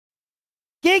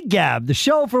Gig Gab, the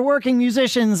show for working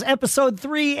musicians, episode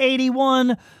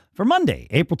 381 for Monday,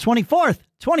 April 24th,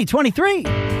 2023.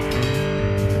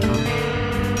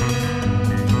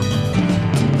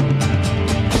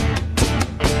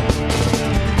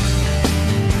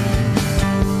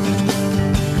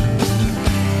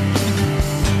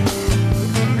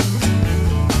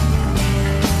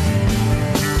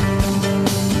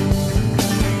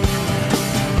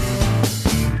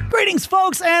 Greetings,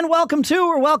 folks, and welcome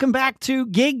back to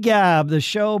Gig Gab, the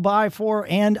show by, for,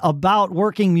 and about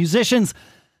working musicians.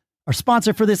 Our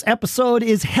sponsor for this episode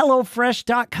is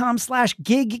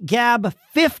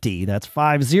HelloFresh.com/GigGab50. That's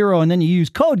 50. And then you use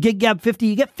code GigGab50.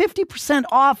 You get 50%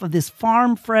 off of this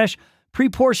farm-fresh,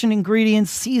 pre-portioned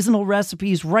ingredients, seasonal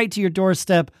recipes right to your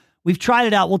doorstep. We've tried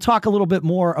it out. We'll talk a little bit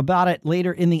more about it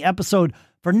later in the episode.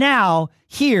 For now,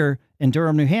 here in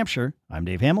Durham, New Hampshire, I'm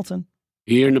Dave Hamilton.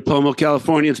 Here in Napomo,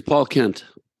 California, it's Paul Kent.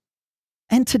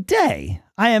 And today,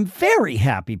 I am very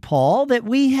happy, Paul, that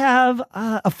we have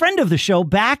a friend of the show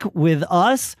back with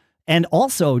us, and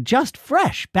also just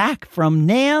fresh back from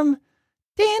NAMM,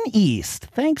 Dan East.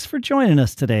 Thanks for joining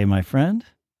us today, my friend.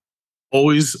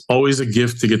 Always a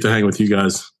gift to get to hang with you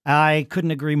guys. I couldn't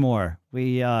agree more.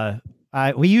 We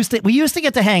used to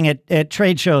get to hang at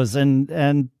trade shows,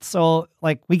 and so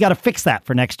like we got to fix that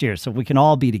for next year so we can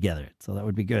all be together. So that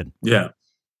would be good. Yeah.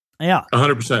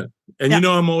 100%. And you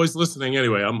know I'm always listening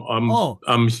anyway.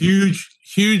 I'm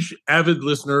huge avid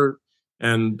listener,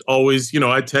 and always,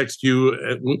 I text you.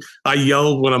 I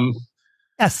yell when I'm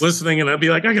listening, and I'd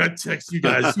be like, I gotta text you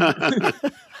guys.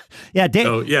 Yeah,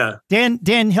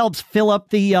 Dan helps fill up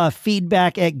the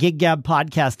feedback at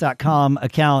giggabpodcast.com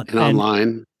account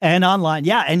and online.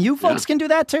 Yeah, and you folks can do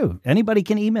that too. Anybody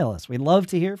can email us. We'd love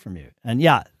to hear from you. And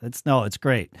it's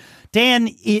great. Dan,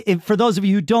 for those of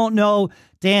you who don't know,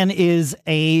 Dan is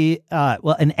an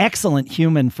excellent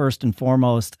human first and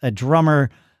foremost, a drummer,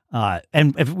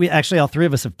 and if we actually all three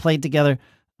of us have played together,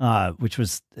 which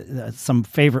was some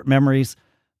favorite memories.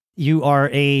 You are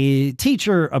a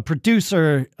teacher, a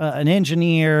producer, an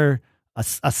engineer,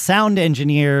 a sound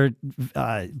engineer,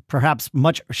 perhaps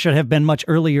should have been much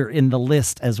earlier in the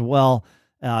list as well.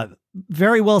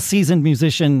 Very well seasoned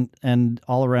musician and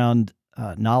all around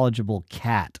knowledgeable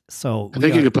cat. So I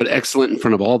think you could put excellent in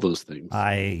front of all those things.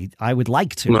 I would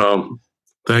like to. Well,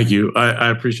 thank you. I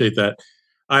appreciate that.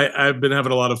 I've been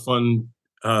having a lot of fun,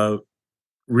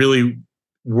 really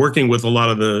working with a lot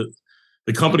of the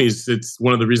companies. It's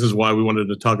one of the reasons why we wanted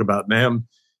to talk about NAMM,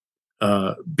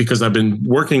 because I've been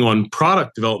working on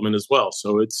product development as well.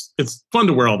 So it's fun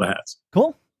to wear all the hats.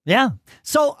 Cool. Yeah.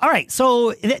 So, all right.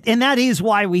 So, and that is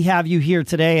why we have you here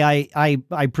today.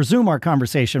 I presume our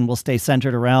conversation will stay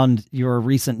centered around your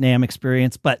recent NAMM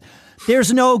experience, but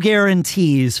there's no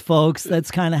guarantees, folks. That's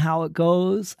kind of how it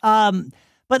goes.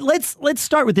 But let's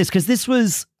start with this, because this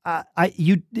was, I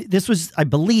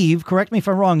believe, correct me if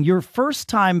I'm wrong, your first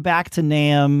time back to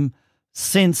NAMM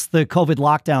since the COVID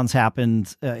lockdowns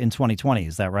happened in 2020.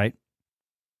 Is that right?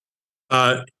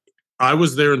 I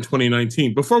was there in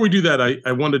 2019. Before we do that,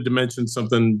 I wanted to mention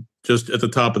something just at the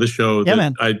top of the show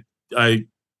that I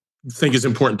think is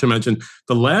important to mention.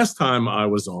 The last time I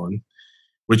was on,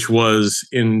 which was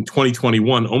in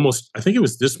 2021, I think it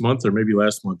was this month or maybe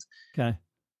last month. Okay.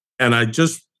 And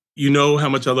you know how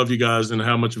much I love you guys and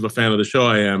how much of a fan of the show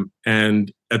I am.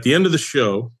 And at the end of the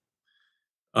show,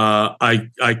 I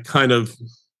kind of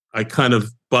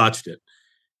botched it.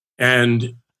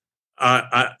 And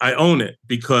I own it,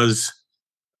 because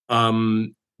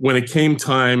when it came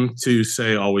time to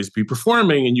say always be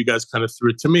performing, and you guys kind of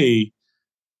threw it to me,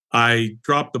 I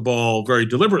dropped the ball very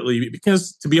deliberately,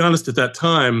 because, to be honest, at that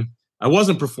time I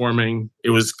wasn't performing. It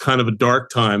was kind of a dark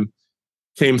time.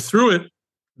 Came through it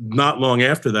not long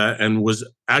after that, and was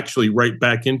actually right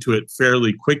back into it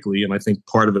fairly quickly. And I think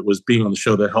part of it was being on the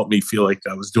show that helped me feel like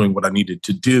I was doing what I needed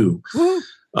to do.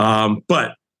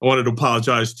 But I wanted to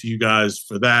apologize to you guys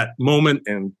for that moment,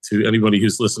 and to anybody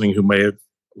who's listening who may have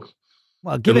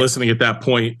been listening at that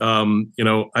point.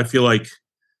 I feel like,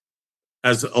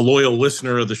 as a loyal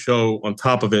listener of the show, on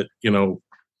top of it, it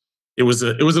was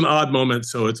an odd moment,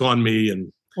 so it's on me.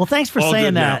 And well, thanks for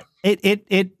saying that.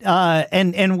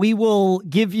 And we will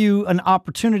give you an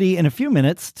opportunity in a few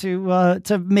minutes to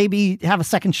maybe have a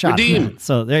second shot. Redeem.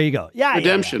 So there you go. Yeah.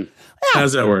 Redemption. Yeah. How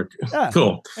does that work? Yeah.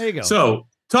 Cool. There you go. So,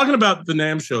 talking about the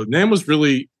NAMM show, NAMM was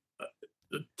really,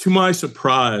 to my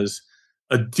surprise,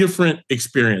 a different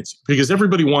experience, because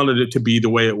everybody wanted it to be the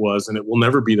way it was, and it will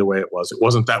never be the way it was. It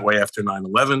wasn't that way after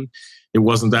 9/11. It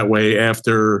wasn't that way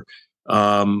after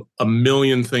a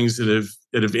million things that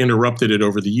have interrupted it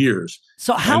over the years.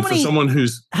 So how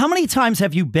many times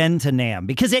have you been to NAMM?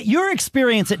 Because your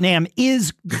experience at NAMM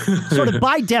is sort of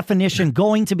by definition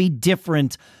going to be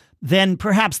different than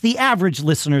perhaps the average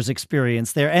listener's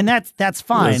experience there, and that's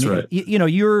fine. That's right. You know,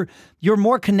 you're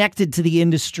more connected to the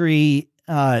industry.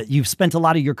 You've spent a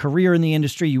lot of your career in the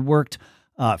industry. You worked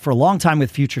for a long time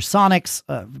with Future Sonics,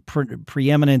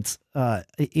 preeminent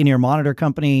in-ear monitor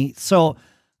company. So,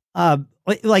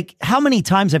 like, how many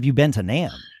times have you been to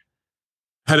NAMM?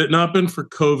 Had it not been for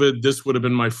COVID, this would have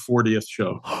been my 40th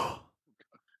show.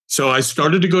 So I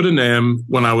started to go to NAMM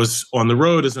when I was on the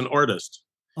road as an artist.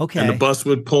 Okay. And the bus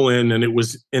would pull in, and it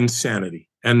was insanity.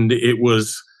 And it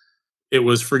was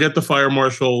forget the fire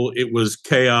marshal. It was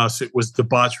chaos. It was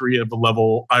debauchery of a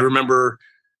level. I remember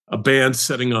a band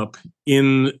setting up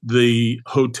in the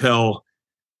hotel,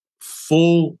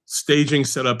 full staging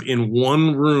setup in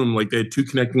one room, like they had two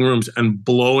connecting rooms, and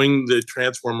blowing the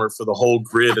transformer for the whole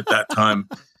grid at that time.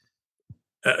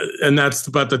 And that's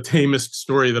about the tamest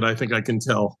story that I think I can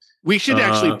tell. We should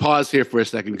actually pause here for a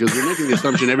second, because we're making the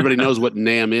assumption everybody knows what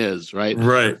NAMM is, right?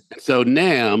 Right. So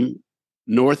NAMM,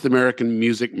 North American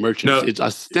Music Merchants, it's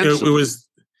ostensibly...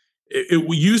 It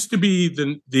used to be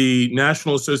the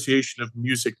National Association of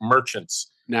Music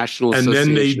Merchants. And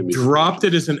then they dropped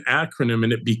it as an acronym,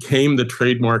 and it became the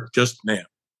trademark just NAMM.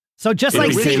 So just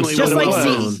like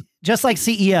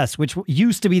CES, which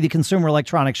used to be the Consumer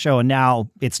Electronics Show, and now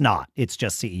it's not. It's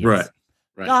just CES. Right.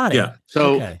 Got it. Yeah.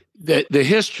 So the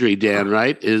history, Dan,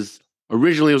 right, is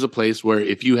originally it was a place where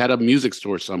if you had a music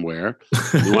store somewhere,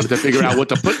 you wanted to figure out what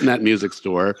to put in that music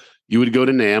store, you would go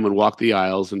to NAMM and walk the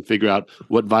aisles and figure out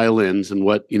what violins and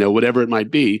what, whatever it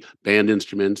might be, band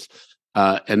instruments.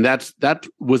 And that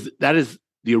is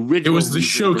the original. It was the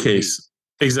showcase.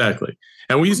 Exactly.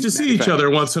 And we used to see each other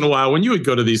once in a while when you would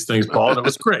go to these things, Paul, and it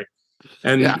was great.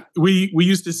 And we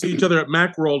used to see each other at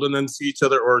Macworld, and then see each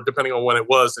other, or depending on when it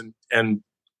was, and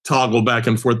toggle back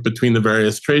and forth between the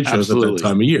various trade shows at that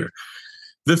time of year.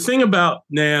 The thing about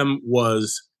NAMM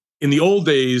was, in the old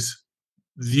days,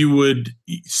 you would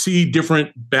see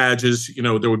different badges.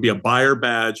 There would be a buyer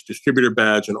badge, distributor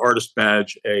badge, an artist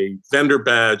badge, a vendor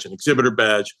badge, an exhibitor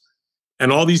badge,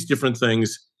 and all these different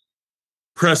things,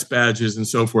 press badges and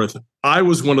so forth. I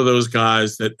was one of those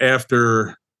guys that,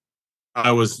 after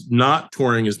I was not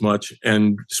touring as much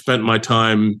and spent my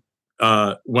time,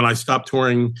 when I stopped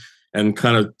touring and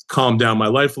kind of calmed down my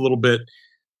life a little bit,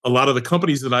 a lot of the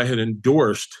companies that I had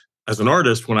endorsed as an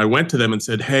artist, when I went to them and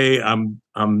said, "Hey,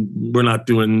 we're not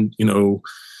doing,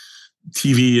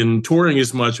 TV and touring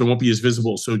as much. I won't be as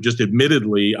visible." So just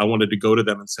admittedly, I wanted to go to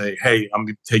them and say, "Hey, I'm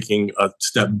taking a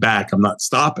step back. I'm not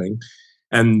stopping."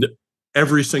 And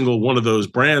every single one of those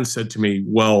brands said to me,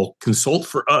 "Well, consult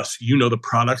for us. You know the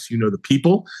products, you know the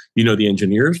people, you know the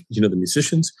engineers, you know the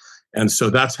musicians." And so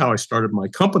that's how I started my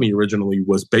company originally,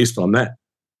 was based on that.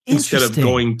 Instead of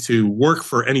going to work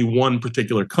for any one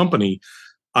particular company,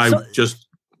 I just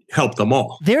helped them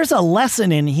all. There's a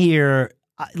lesson in here,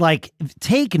 like,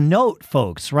 take note,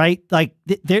 folks, right? Like,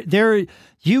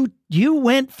 you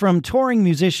went from touring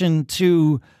musician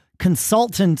to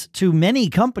consultant to many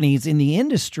companies in the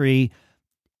industry.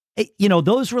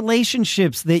 Those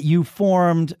relationships that you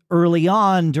formed early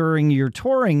on during your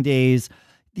touring days,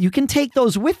 you can take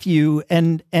those with you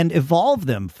and evolve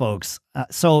them, folks.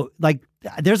 So, like,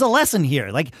 there's a lesson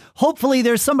here. Like, hopefully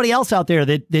there's somebody else out there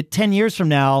that 10 years from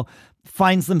now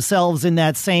finds themselves in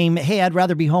that same, "Hey, I'd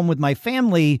rather be home with my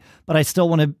family, but I'm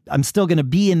still going to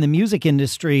be in the music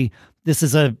industry." This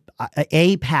is a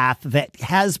path that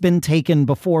has been taken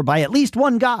before by at least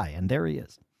one guy, and there he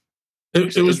is.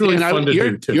 It was really fun to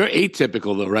do too. You're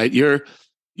atypical, though, right?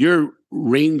 Your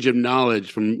range of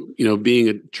knowledge, from being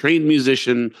a trained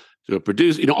musician to a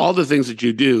producer, all the things that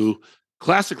you do,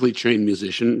 classically trained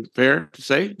musician, fair to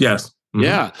say? Yes. Mm-hmm.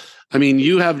 Yeah. I mean,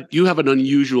 you have an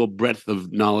unusual breadth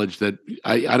of knowledge that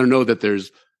I don't know that there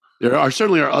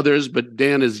certainly are others, but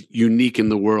Dan is unique in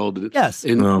the world. Yes.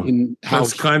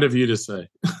 That's kind of you to say.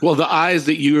 Well, the eyes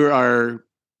that you are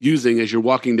using as you're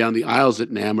walking down the aisles at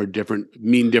NAMM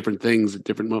mean different things at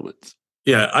different moments.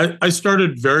 Yeah, I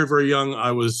started very, very young.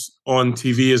 I was on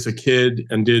TV as a kid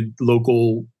and did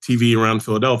local TV around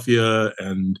Philadelphia,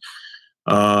 and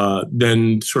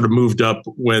then sort of moved up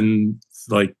when,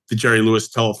 like, the Jerry Lewis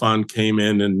telethon came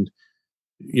in, and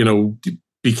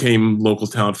became local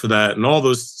talent for that, and all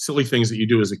those silly things that you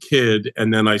do as a kid.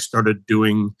 And then I started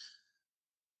doing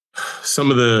some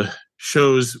of the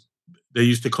shows. They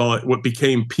used to call it, what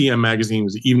became PM Magazine,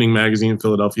 was the evening magazine in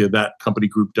Philadelphia, that company,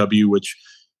 Group W, which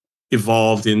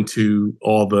evolved into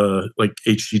all the, like,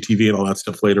 HGTV and all that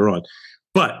stuff later on.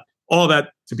 But all that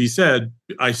to be said,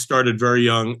 I started very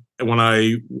young. And when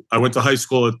I went to high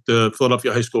school at the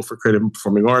Philadelphia High School for Creative and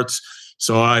Performing Arts.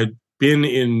 So I'd been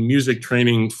in music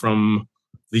training from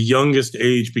the youngest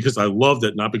age because I loved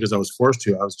it, not because I was forced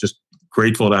to. I was just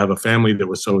grateful to have a family that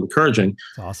was so encouraging.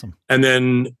 That's awesome. And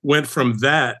then went from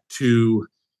that to,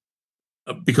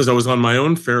 because I was on my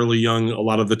own fairly young a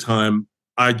lot of the time,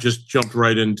 I just jumped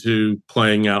right into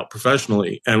playing out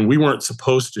professionally. And we weren't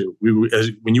supposed to.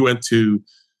 When you went to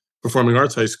Performing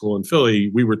Arts High School in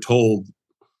Philly, we were told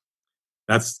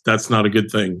that's not a good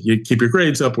thing. You keep your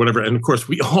grades up, whatever. And of course,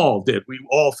 we all did. We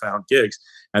all found gigs.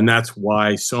 And that's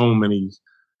why so many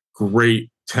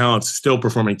great talents still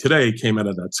performing today came out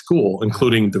of that school,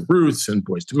 including the Roots and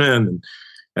Boyz II Men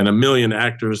and a million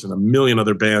actors and a million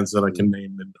other bands that I can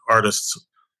name and artists.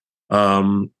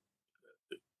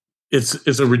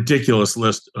 It's a ridiculous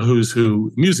list of who's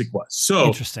who music-wise. So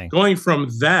interesting. Going from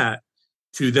that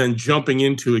to then jumping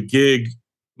into a gig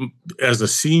as a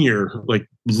senior, like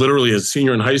literally as a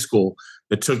senior in high school,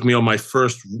 it took me on my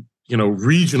first,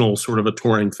 regional sort of a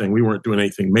touring thing. We weren't doing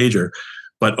anything major,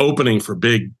 but opening for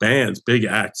big bands, big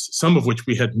acts, some of which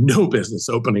we had no business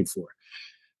opening for.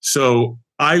 So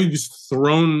I was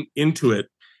thrown into it.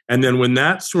 And then when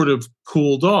that sort of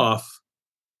cooled off,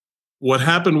 what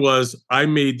happened was I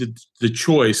made the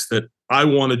choice that I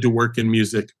wanted to work in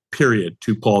music, period,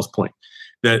 to Paul's point.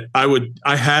 That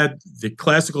I had the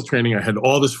classical training, I had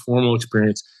all this formal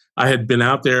experience. I had been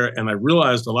out there, and I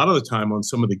realized a lot of the time on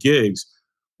some of the gigs,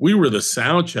 we were the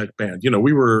sound check band.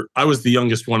 I was the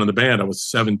youngest one in the band. I was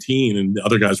 17 and the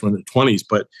other guys were in their 20s,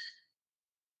 but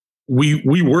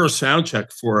we were sound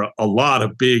check for a lot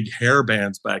of big hair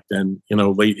bands back then,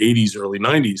 late 80s, early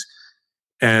 90s.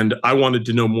 And I wanted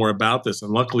to know more about this.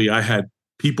 And luckily I had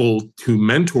people who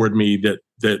mentored me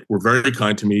that were very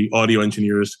kind to me, audio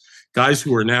engineers, guys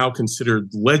who are now considered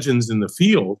legends in the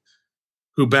field,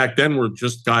 who back then were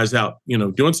just guys out,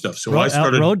 doing stuff. So I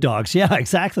started road dogs. Yeah,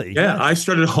 exactly. Yeah. I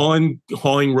started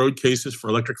hauling road cases for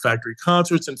Electric Factory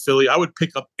concerts in Philly. I would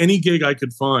pick up any gig I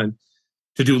could find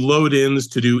to do load-ins,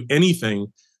 to do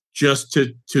anything, just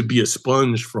to be a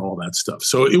sponge for all that stuff.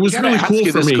 So it was really cool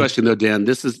for me. This question though, Dan,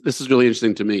 this is really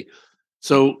interesting to me.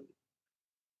 So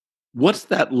what's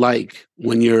that like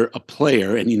when you're a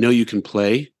player and you can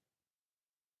play?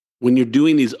 When you're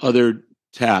doing these other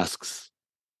tasks,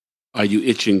 are you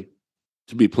itching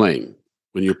to be playing?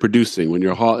 When you're producing, when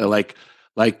you're like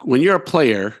when you're a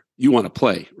player, you want to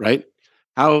play, right?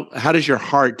 How does your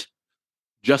heart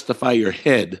justify your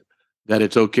head that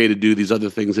it's okay to do these other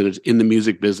things and it's in the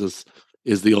music business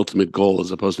is the ultimate goal as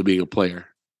opposed to being a player?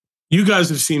 You guys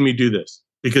have seen me do this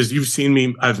because you've seen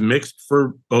me. I've mixed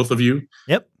for both of you.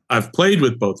 Yep. I've played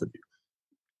with both of you.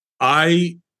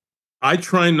 I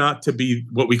try not to be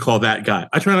what we call that guy.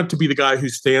 I try not to be the guy who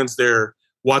stands there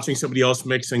watching somebody else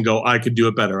mix and go, I could do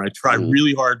it better. I try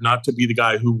really hard not to be the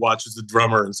guy who watches the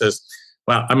drummer and says,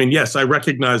 well, I mean, yes, I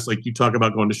recognize, like you talk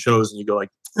about going to shows and you go like,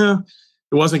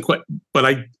 it wasn't quite, but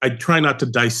I try not to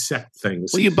dissect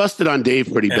things. Well, you busted on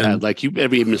Dave pretty bad. Like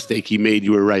every mistake he made,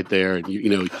 you were right there, and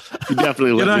you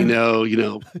definitely let me know.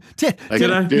 Did I?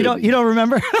 You don't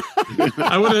remember?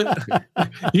 I would have.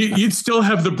 You'd still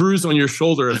have the bruise on your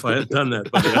shoulder if I had done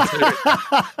that.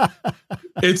 But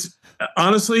it's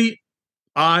honestly,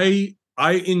 I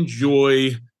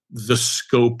enjoy the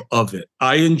scope of it.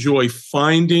 I enjoy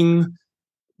finding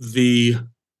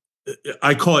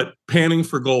I call it panning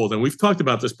for gold. And we've talked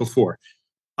about this before.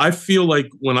 I feel like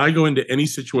when I go into any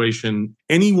situation,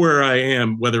 anywhere I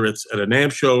am, whether it's at a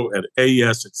NAMM show, at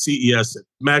AES, at CES, at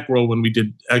Macworld when we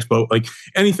did Expo, like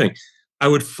anything, I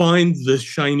would find the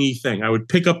shiny thing. I would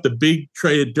pick up the big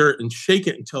tray of dirt and shake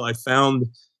it until I found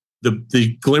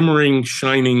the glimmering,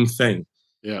 shining thing.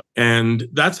 Yeah. And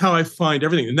that's how I find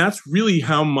everything. And that's really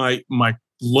how my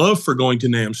love for going to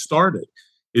NAMM started.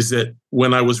 Is that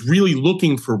when I was really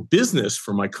looking for business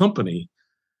for my company,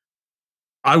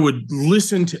 I would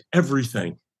listen to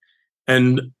everything.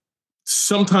 And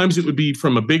sometimes it would be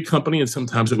from a big company and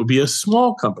sometimes it would be a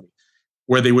small company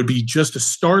where they would be just a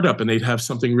startup and they'd have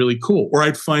something really cool. Or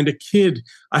I'd find a kid.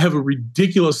 I have a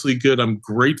ridiculously good, I'm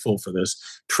grateful for this,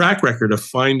 track record of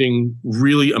finding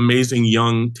really amazing,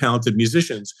 young, talented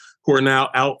musicians who are now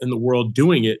out in the world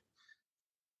doing it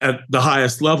at the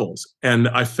highest levels. And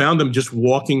I found them just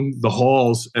walking the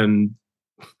halls. And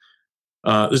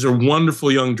there's a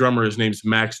wonderful young drummer. His name's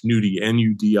Max Nudi,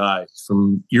 Nudi,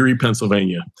 from Erie,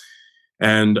 Pennsylvania.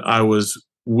 And I was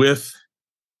with,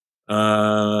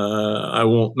 I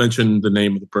won't mention the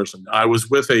name of the person. I was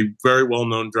with a very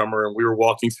well-known drummer and we were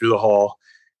walking through the hall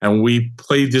and we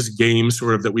played this game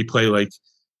sort of that we play like,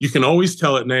 you can always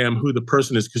tell at NAMM who the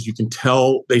person is because you can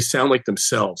tell they sound like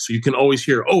themselves. So you can always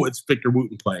hear, oh, it's Victor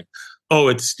Wooten playing. Oh,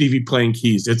 it's Stevie playing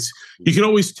keys. You can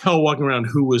always tell walking around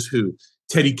who was who.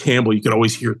 Teddy Campbell, you could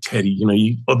always hear Teddy.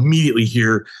 You immediately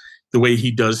hear the way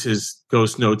he does his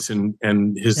ghost notes and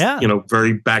his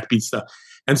very backbeat stuff.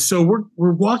 And so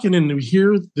we're walking in and we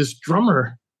hear this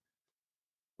drummer,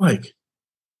 like,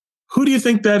 who do you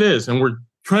think that is? And we're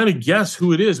trying to guess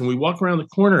who it is. And we walk around the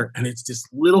corner and it's this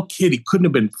little kid. He couldn't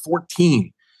have been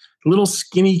 14. Little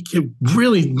skinny kid,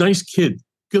 really nice kid,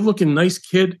 good looking, nice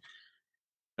kid.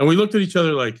 And we looked at each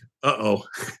other like, uh-oh.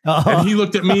 And he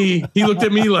looked at me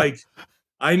like,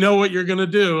 I know what you're going to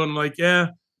do. And I'm like, yeah.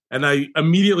 And I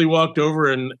immediately walked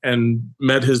over and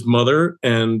met his mother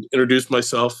and introduced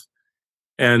myself.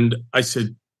 And I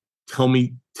said, tell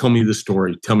me the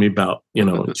story. Tell me about,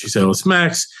 and she said, well, it's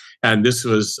Max. And this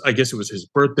was, I guess it was his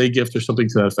birthday gift or something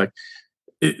to that effect.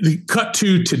 Cut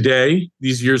to today,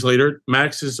 these years later,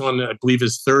 Max is on, I believe,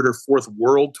 his 3rd or 4th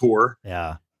world tour.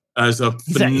 Yeah. As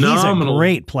he's a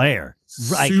great player.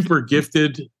 Super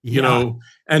gifted,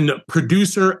 and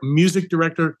producer, music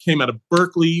director, came out of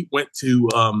Berkeley, went to,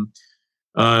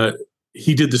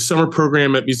 he did the summer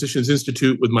program at Musicians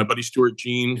Institute with my buddy Stuart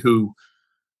Jean, who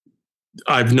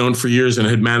I've known for years and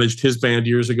had managed his band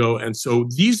years ago. And so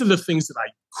these are the things that I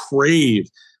crave.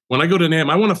 When I go to NAMM,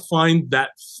 I want to find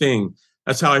that thing.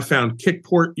 That's how I found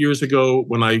Kickport years ago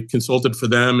when I consulted for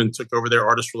them and took over their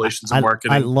artist relations and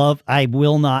marketing. I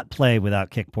will not play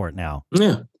without Kickport now.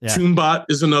 Yeah. TuneBot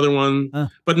is another one,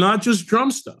 but not just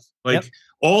drum stuff. Like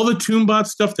all the TuneBot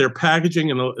stuff, their packaging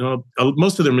and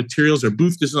most of their materials are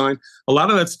booth design. A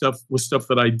lot of that stuff was stuff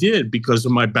that I did because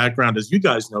of my background, as you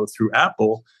guys know, through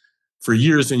Apple for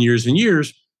years and years and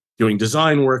years, doing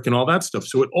design work and all that stuff.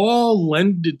 So it all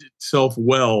lended itself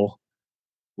well.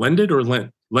 Lended or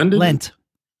lent? Lent.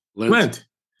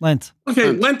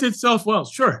 Okay, lent itself well.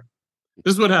 Sure.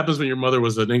 This is what happens when your mother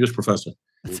was an English professor.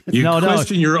 You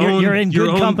question your own. You're in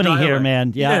good company dialect here,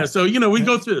 man. Yeah. So we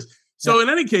go through this. So in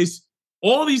any case,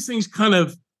 all these things kind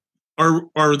of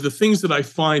are the things that I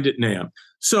find at NAMM.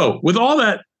 So with all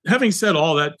that, having said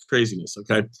all that craziness,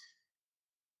 okay.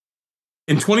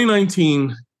 In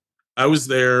 2019, I was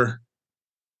there.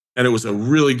 And it was a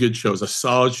really good show. It was a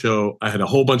solid show. I had a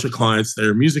whole bunch of clients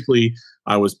there. Musically,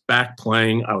 I was back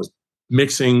playing. I was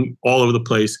mixing all over the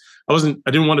place. I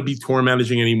didn't want to be tour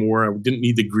managing anymore. I didn't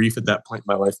need the grief at that point in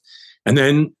my life. And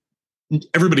then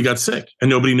everybody got sick and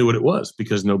nobody knew what it was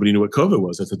because nobody knew what COVID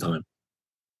was at the time.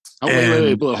 Oh,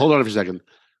 wait. Hold on for a second.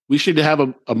 We should have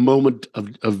a moment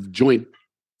of joint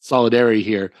solidarity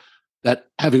here, that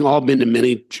having all been to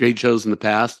many trade shows in the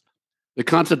past, the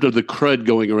concept of the crud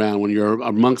going around when you're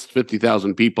amongst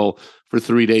 50,000 people for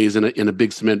 3 days in a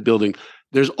big cement building,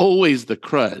 there's always the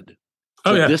crud.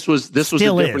 Oh, yeah. This was a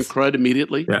different crud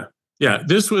immediately. Yeah. Yeah.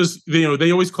 This was, they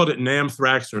always called it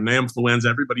NAMM-thrax or NAMM-fluenza.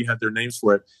 Everybody had their names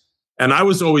for it. And I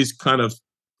was always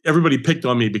everybody picked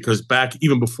on me because back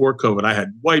even before COVID, I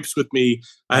had wipes with me.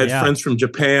 I had friends from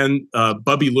Japan,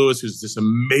 Bubby Lewis, who's this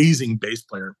amazing bass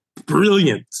player,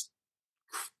 brilliant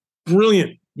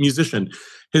musician.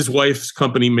 His wife's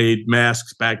company made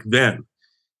masks back then.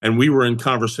 And we were in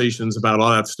conversations about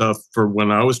all that stuff for when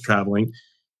I was traveling.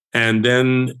 And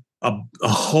then a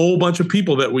whole bunch of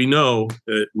people that we know,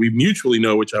 that we mutually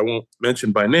know, which I won't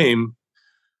mention by name,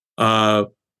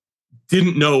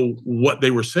 didn't know what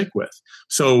they were sick with.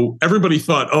 So everybody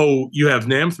thought, oh, you have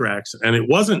NAMM-thrax. And it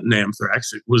wasn't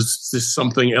NAMM-thrax. It was just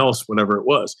something else, whatever it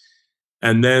was.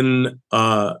 And then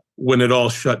when it all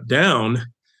shut down,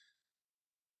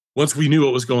 once we knew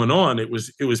what was going on, it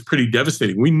was pretty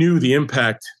devastating. We knew the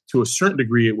impact to a certain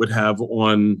degree it would have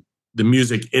on the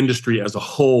music industry as a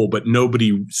whole, but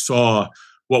nobody saw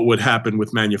what would happen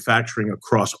with manufacturing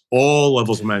across all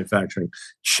levels of manufacturing,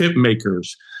 chip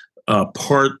makers,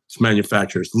 parts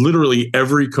manufacturers. Literally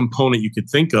every component you could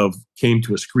think of came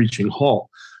to a screeching halt.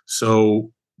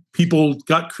 So people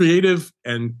got creative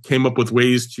and came up with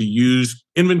ways to use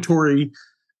inventory,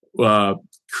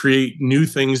 create new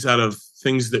things out of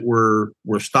things that were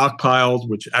stockpiled,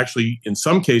 which actually in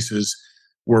some cases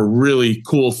were really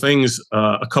cool things.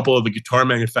 A couple of the guitar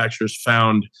manufacturers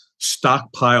found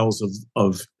stockpiles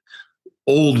of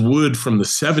old wood from the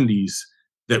 70s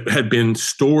that had been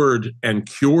stored and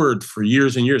cured for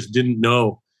years and years. Didn't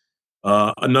know.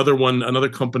 Another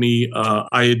company,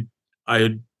 I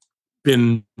had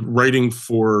been writing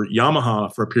for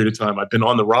Yamaha for a period of time. I've been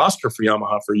on the roster for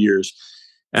Yamaha for years.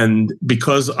 And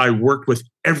because I worked with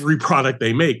every product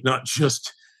they make, not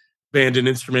just band and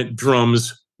instrument,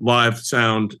 drums, live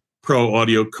sound, pro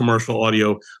audio, commercial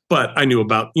audio, but I knew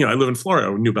about, I live in Florida.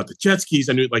 I knew about the jet skis.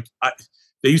 I knew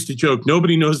they used to joke,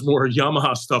 nobody knows more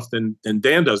Yamaha stuff than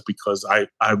Dan does, because I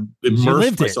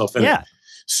immersed myself in it.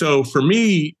 So for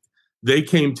me, they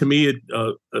came to me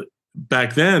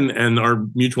back then, and our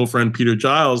mutual friend Peter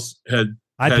Giles had.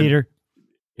 Hi, Peter.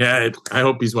 Yeah, I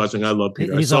hope he's watching. I love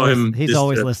Peter. He's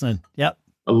always listening. Yep.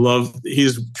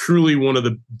 He's truly one of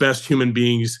the best human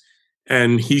beings.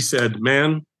 And he said,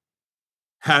 man,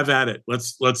 have at it.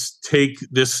 Let's take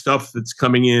this stuff that's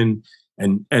coming in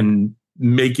and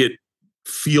make it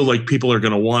feel like people are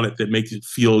going to want it, that makes it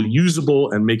feel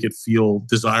usable and make it feel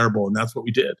desirable. And that's what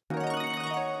we did.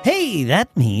 Hey,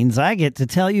 that means I get to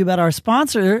tell you about our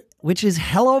sponsor, which is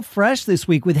HelloFresh this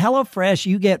week. With HelloFresh,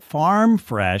 you get farm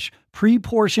fresh,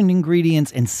 pre-portioned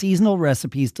ingredients and seasonal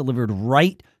recipes delivered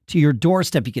right to your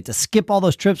doorstep. You get to skip all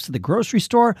those trips to the grocery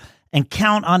store and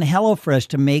count on HelloFresh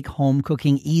to make home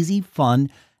cooking easy, fun,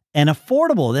 and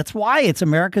affordable. That's why it's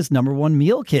America's #1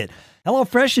 meal kit.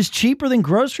 HelloFresh is cheaper than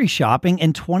grocery shopping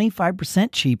and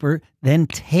 25% cheaper than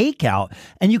takeout.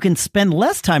 And you can spend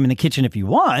less time in the kitchen if you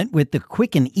want with the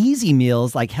quick and easy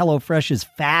meals like HelloFresh's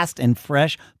fast and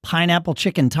fresh pineapple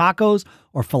chicken tacos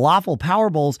or falafel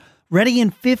power bowls, ready in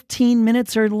 15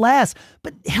 minutes or less.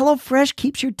 But HelloFresh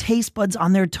keeps your taste buds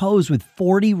on their toes with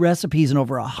 40 recipes and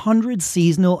over 100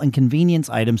 seasonal and convenience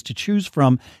items to choose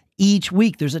from each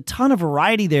week. There's a ton of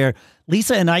variety there.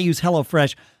 Lisa and I use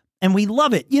HelloFresh, and we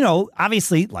love it. You know,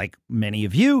 obviously, like many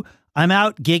of you, I'm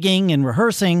out gigging and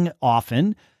rehearsing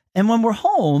often. And when we're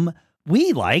home,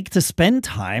 we like to spend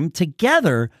time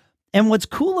together. And what's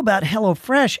cool about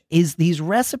HelloFresh is these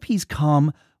recipes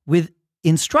come with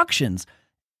instructions.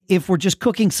 If we're just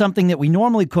cooking something that we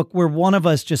normally cook, where one of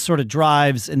us just sort of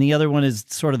drives and the other one is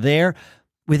sort of there,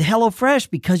 with HelloFresh,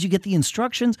 because you get the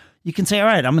instructions, you can say, all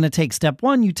right, I'm going to take step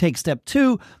 1, you take step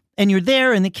 2, and you're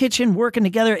there in the kitchen working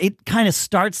together. It kind of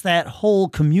starts that whole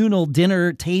communal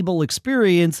dinner table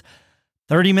experience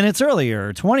 30 minutes earlier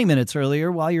or 20 minutes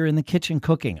earlier while you're in the kitchen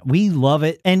cooking. We love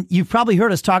it. And you've probably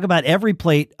heard us talk about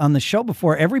EveryPlate on the show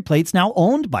before. EveryPlate's now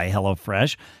owned by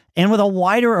HelloFresh. And with a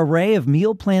wider array of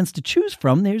meal plans to choose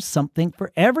from, there's something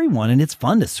for everyone. And it's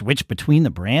fun to switch between the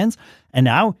brands. And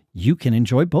now you can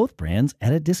enjoy both brands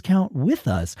at a discount with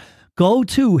us. Go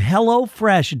to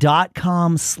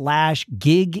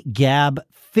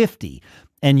HelloFresh.com/GigGab50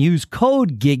 and use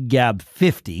code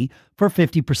GigGab50 for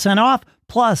 50% off.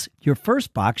 Plus, your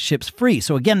first box ships free.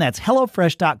 So again, that's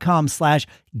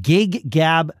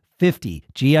HelloFresh.com/GigGab50,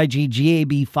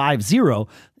 GIGGAB50,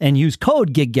 and use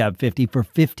code GigGab50 for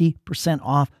 50%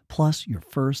 off. Plus, your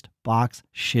first box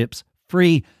ships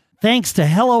free. Thanks to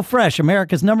HelloFresh,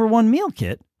 America's #1 meal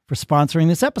kit, for sponsoring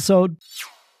this episode.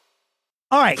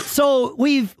 All right, so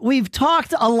we've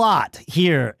talked a lot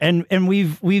here, and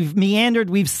we've meandered,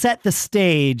 we've set the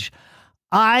stage.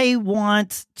 I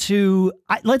want to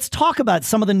let's talk about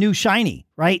some of the new shiny,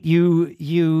 right? You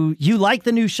like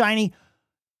the new shiny.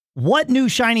 What new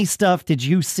shiny stuff did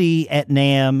you see at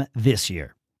NAMM this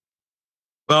year?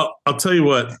 Well, I'll tell you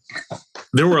what,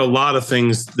 there were a lot of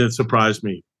things that surprised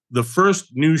me. The first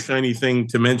new shiny thing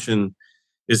to mention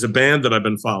is a band that I've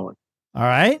been following. All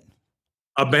right.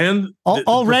 A band.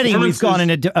 Already we've gone in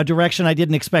a direction I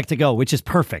didn't expect to go, which is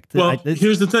perfect. Well,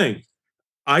 here's the thing.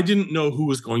 I didn't know who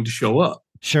was going to show up.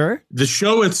 Sure. The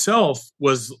show itself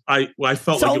was, I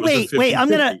felt like it was a 50-50. Wait, I'm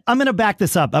gonna back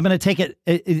this up. I'm gonna take it.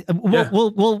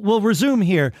 We'll resume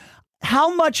here.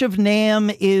 How much of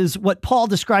NAMM is what Paul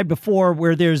described before,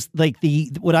 where there's like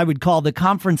what I would call the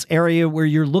conference area, where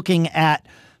you're looking at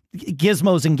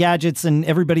gizmos and gadgets and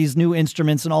everybody's new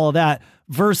instruments and all of that,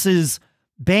 versus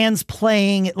bands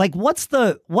playing? Like, what's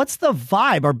the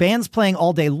vibe? Are bands playing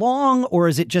all day long, or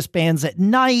is it just bands at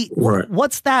night? Right.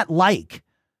 What's that like?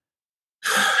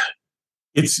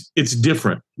 It's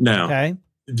different now. Okay.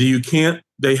 We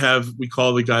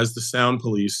call the guys the sound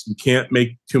police. You can't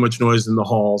make too much noise in the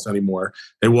halls anymore.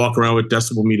 They walk around with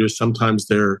decibel meters. Sometimes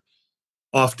they're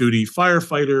off-duty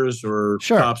firefighters or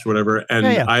cops or whatever. And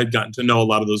I had gotten to know a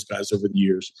lot of those guys over the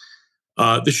years.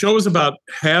 The show was about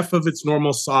half of its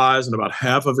normal size and about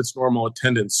half of its normal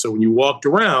attendance. So when you walked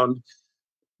around,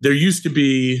 there used to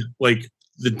be like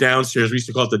the downstairs. We used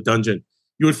to call it the dungeon.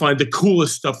 You would find the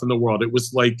coolest stuff in the world. It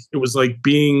was like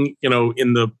being,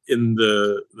 in the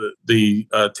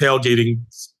tailgating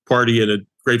party at a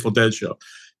Grateful Dead show. It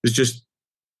was just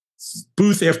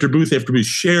booth after booth after booth,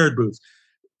 shared booth,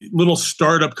 little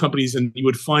startup companies, and you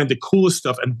would find the coolest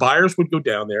stuff. And buyers would go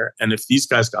down there, and if these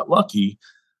guys got lucky,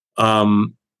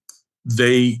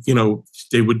 they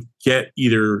would get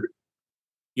either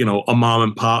a mom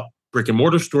and pop brick and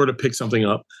mortar store to pick something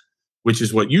up, which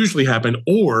is what usually happened.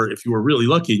 Or if you were really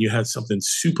lucky and you had something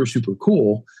super, super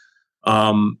cool,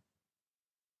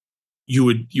 you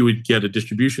would get a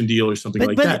distribution deal or something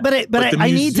like that. But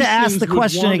I need to ask the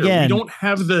question again.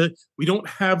 We don't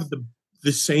have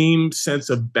the same sense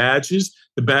of badges.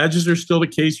 The badges are still the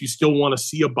case. You still want to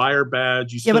see a buyer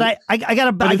badge. But I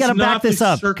gotta back this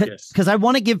up because I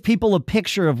want to give people a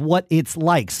picture of what it's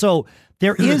like. So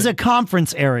there is a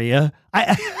conference area.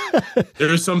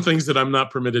 There are some things that I'm not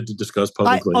permitted to discuss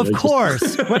publicly. Of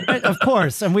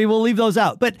course, and we will leave those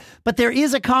out. But there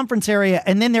is a conference area,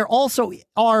 and then there also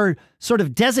are sort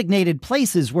of designated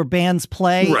places where bands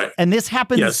play. Right. And this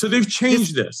happens. Yeah, so they've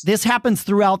changed this. This happens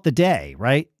throughout the day,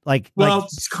 right?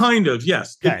 It's kind of,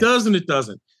 yes. Okay. It does and it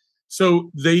doesn't. So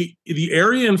the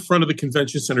area in front of the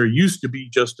convention center used to be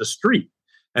just a street.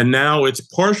 And now it's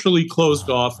partially closed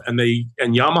off, and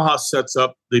Yamaha sets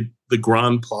up the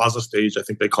Grand Plaza stage, I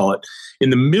think they call it, in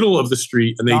the middle of the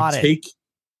street, and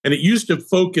and it used to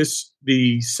focus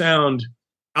the sound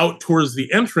out towards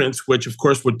the entrance, which of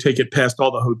course would take it past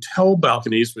all the hotel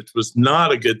balconies, which was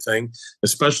not a good thing,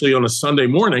 especially on a Sunday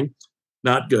morning.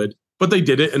 Not good, but they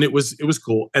did it, and it was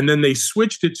cool. And then they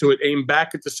switched it to aimed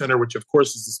back at the center, which of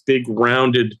course is this big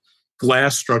rounded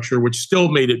glass structure, which still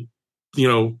made it,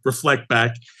 reflect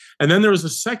back. And then there was a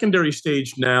secondary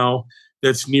stage now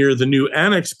that's near the new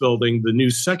annex building, the new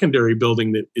secondary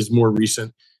building that is more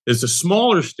recent. There's a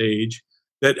smaller stage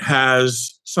that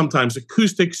has sometimes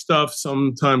acoustic stuff,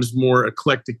 sometimes more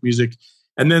eclectic music.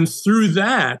 And then through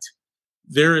that,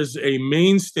 there is a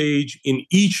main stage in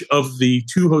each of the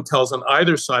two hotels on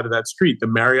either side of that street, the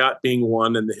Marriott being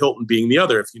one and the Hilton being the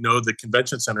other, if you know the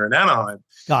convention center in Anaheim.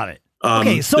 Got it.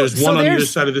 There's one on either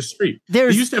side of the street. They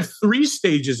used to have 3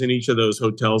 stages in each of those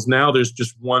hotels. Now there's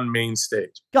just one main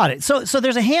stage. Got it. So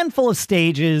there's a handful of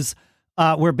stages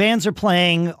where bands are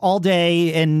playing all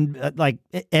day, and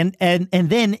and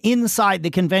then inside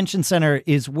the convention center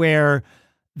is where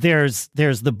there's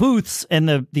the booths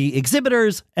and the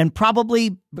exhibitors, and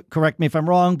probably, correct me if I'm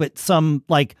wrong, but some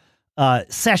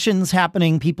sessions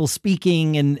happening, people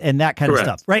speaking, and that kind of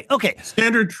stuff, right? Okay.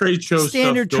 Standard trade show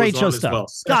stuff. Well.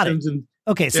 Got it.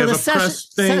 Okay, so the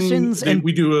sessions and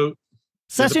we do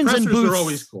sessions and booths are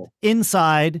always cool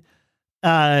inside,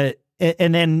 and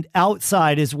then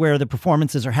outside is where the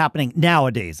performances are happening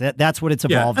nowadays. That's what it's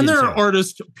evolved and into. there are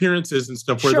artist appearances and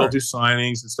stuff where they'll do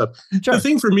signings and stuff. Sure. The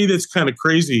thing for me that's kind of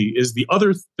crazy is the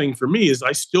other thing for me is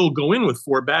I still go in with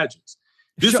 4 badges.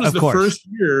 This was the first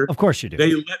year. Of course you do.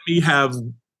 They let me have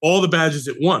all the badges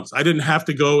at once. I didn't have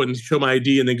to go and show my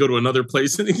ID and then go to another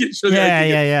place and show the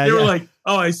ID. They were like,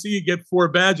 "Oh, I see you get 4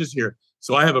 badges here."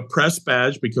 So I have a press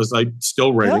badge because I'm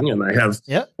still writing, and I have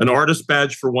an artist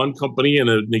badge for one company and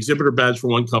an exhibitor badge for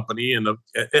one company, and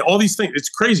all these things. It's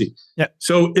crazy. Yeah.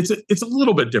 So it's a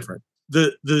little bit different. All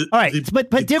right, but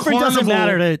different doesn't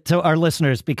matter to our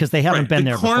listeners because they haven't been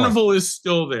there before. The carnival is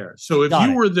still there. So if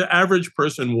you were the average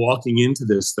person walking into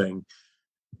this thing,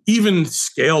 even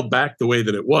scaled back the way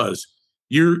that it was,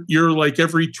 you're like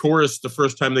every tourist the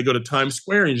first time they go to Times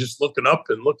Square, and you're just looking up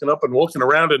and walking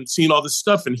around and seeing all this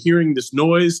stuff and hearing this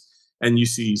noise, and you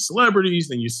see celebrities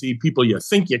and you see people you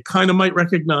think you kind of might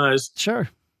recognize. Sure.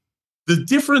 The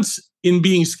difference in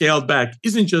being scaled back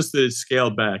isn't just that it's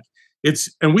scaled back.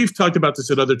 And we've talked about this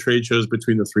at other trade shows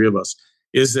between the 3 of us,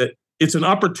 is that it's an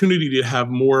opportunity to have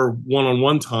more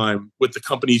one-on-one time with the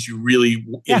companies you really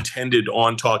intended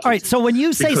on talking to. All right, so when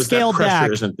you say scaled back,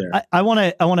 I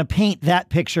want to paint that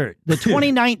picture. The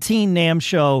 2019 NAMM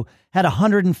show had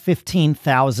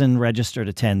 115,000 registered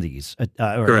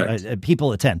attendees,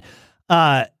 people attend.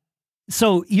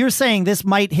 So you're saying this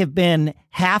might have been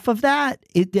half of that?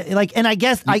 And I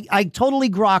guess I totally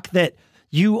grok that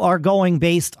you are going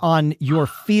based on your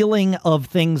feeling of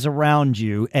things around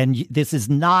you, and this is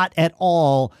not at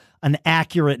all an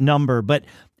accurate number. But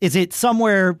is it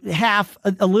somewhere half,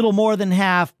 a little more than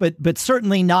half, but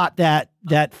certainly not that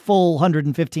full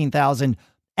 115,000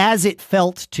 as it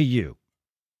felt to you?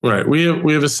 Right. We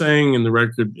have a saying in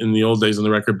the old days in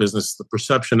the record business: the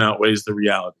perception outweighs the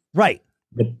reality. Right.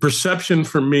 The perception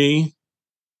for me,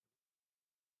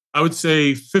 I would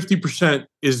say 50%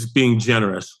 is being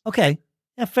generous. Okay.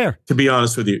 Yeah, fair. To be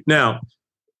honest with you. Now,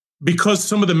 because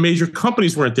some of the major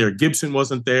companies weren't there, Gibson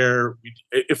wasn't there.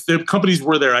 If the companies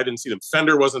were there, I didn't see them.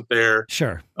 Fender wasn't there.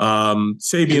 Sure.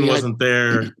 Sabian wasn't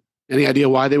there. Any idea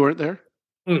why they weren't there?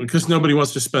 Because nobody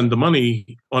wants to spend the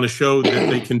money on a show that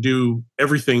they can do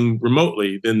everything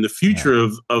remotely. Then the future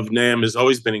of NAMM has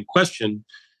always been in question.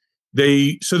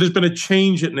 So there's been a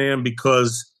change at NAMM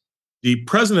because the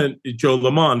president, Joe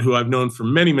Lamond, who I've known for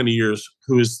many, many years,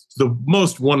 who is the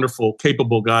most wonderful,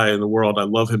 capable guy in the world, I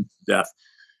love him to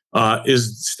death,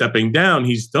 is stepping down.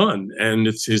 He's done, and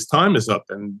his time is up.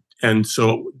 And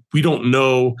so we don't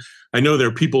know. I know there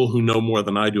are people who know more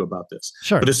than I do about this.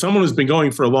 Sure. But as someone who's been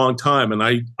going for a long time, and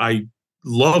I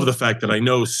love the fact that I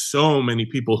know so many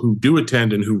people who do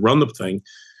attend and who run the thing.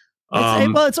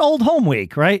 It's Old Home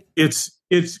Week, right?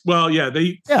 Well, yeah,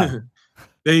 the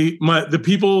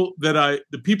people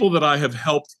that I have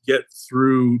helped get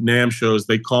through NAMM shows,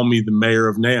 they call me the mayor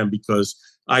of NAMM, because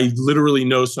I literally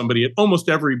know somebody at almost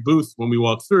every booth when we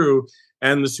walk through,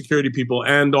 and the security people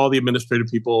and all the administrative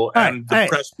people and the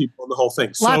press people and the whole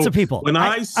thing. Lots of people. When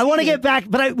I want to get back,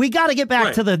 but we got to get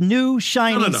back to the new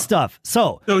shiny stuff.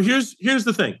 So here's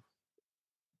the thing.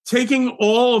 Taking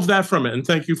all of that from it, and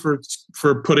thank you for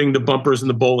putting the bumpers in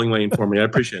the bowling lane for me. I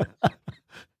appreciate it.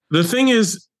 The thing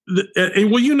is,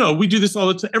 and we do this all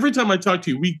the time. Every time I talk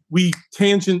to you, we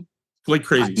tangent like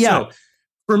crazy. So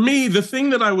for me, the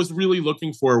thing that I was really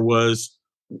looking for was,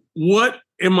 what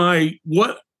am I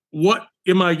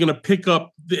going to pick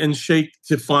up and shake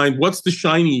to find what is the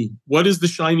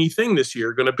shiny thing this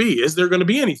year going to be? Is there going to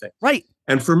be anything? Right.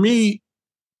 And for me,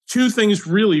 two things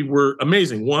really were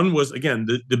amazing. One was, again,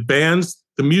 the bands,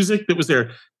 the music that was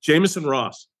there. Jamison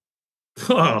Ross.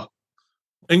 Oh,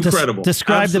 incredible.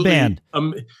 Describe Absolutely. The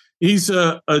band. He's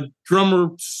a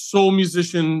drummer, soul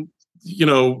musician,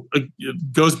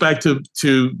 goes back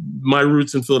to my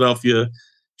roots in Philadelphia,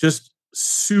 just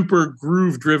super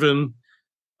groove driven.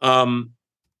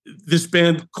 This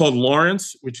band called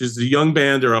Lawrence, which is a young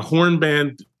band or a horn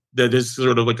band that is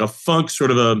sort of like a funk,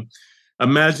 sort of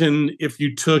imagine if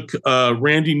you took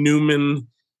Randy Newman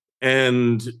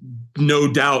and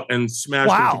No Doubt and smashed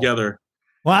them together.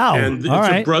 Wow. And it's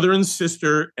a brother and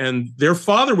sister, and their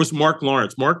father was Mark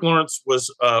Lawrence. Mark Lawrence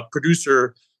was a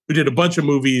producer who did a bunch of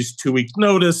movies, 2 Weeks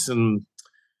Notice and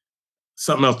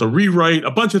something else, The Rewrite,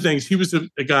 a bunch of things. He was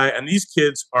a guy, and these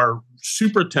kids are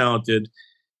super talented.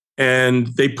 And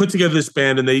they put together this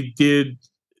band, and they did,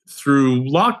 through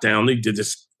lockdown, they did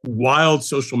this wild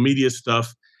social media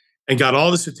stuff and got all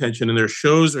this attention, and their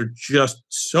shows are just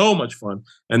so much fun.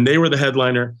 And they were the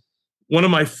headliner. One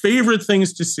of my favorite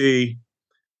things to see,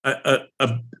 a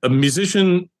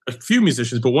musician, a few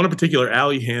musicians, but one in particular,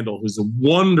 Ali Handal, who's a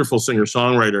wonderful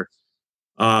singer-songwriter,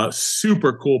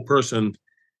 super cool person.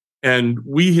 And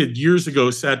we had years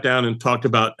ago sat down and talked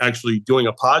about actually doing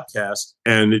a podcast,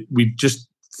 and we just,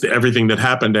 everything that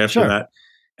happened after that.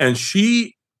 And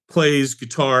she plays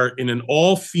guitar in an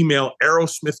all-female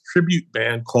Aerosmith tribute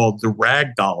band called the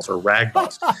RagDolls or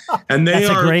RagDolls. And they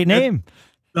That's a great name.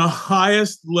 The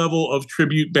highest level of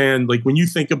tribute band. Like when you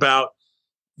think about,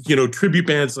 tribute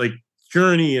bands like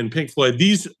Journey and Pink Floyd,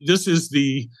 this is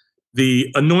the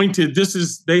anointed,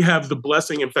 they have the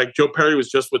blessing. In fact, Joe Perry was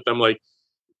just with them. Like,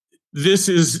 this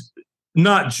is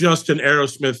not just an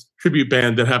Aerosmith tribute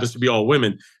band that happens to be all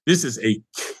women. This is a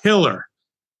killer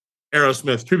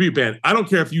Aerosmith tribute band. I don't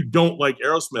care if you don't like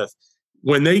Aerosmith.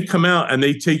 When they come out and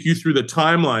they take you through the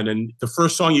timeline, and the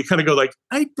first song, you kind of go like,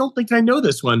 I don't think I know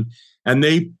this one. And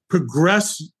they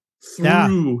progress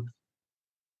through,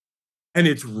 and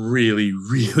it's really,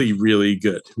 really, really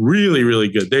good. Really, really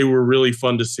good. They were really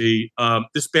fun to see.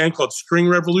 This band called String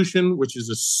Revolution, which is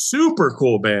a super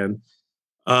cool band.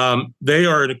 They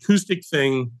are an acoustic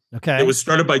thing. Okay. It was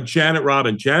started by Janet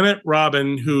Robin. Janet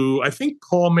Robin, who I think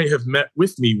Paul may have met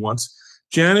with me once.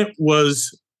 Janet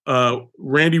was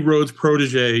Randy Rhoads'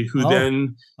 protege, who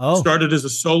then started as a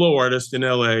solo artist in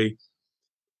L.A.,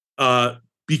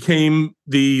 became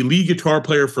the lead guitar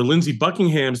player for Lindsey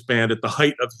Buckingham's band at the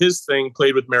height of his thing,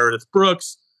 played with Meredith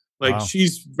Brooks.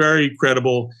 She's very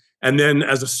credible. And then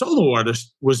as a solo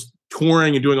artist was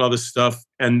touring and doing all this stuff.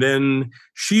 And then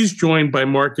she's joined by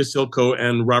Marcus Ilko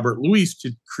and Robert Luis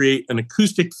to create an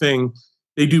acoustic thing.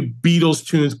 They do Beatles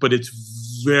tunes, but it's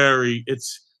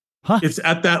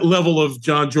at that level of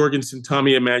John Jorgensen,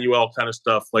 Tommy Emmanuel kind of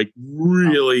stuff, like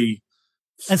really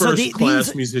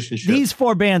first-class musicianship. These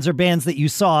 4 bands are bands that you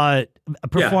saw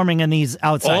performing in these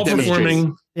outside all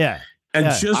performing. Yeah. And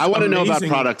just I want to know about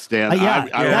products, Dan.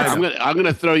 I'm going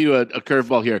to throw you a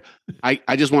curveball here.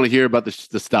 I just want to hear about the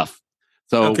stuff.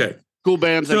 So cool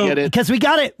bands, I get it. Because we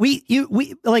got it.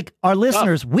 We like our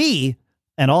listeners,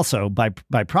 and also by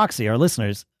proxy, our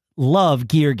listeners love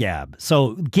Gear Gab.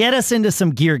 So get us into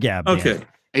some Gear Gab. Okay. Dan.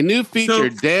 A new feature,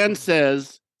 Dan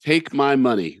says, take my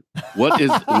money. What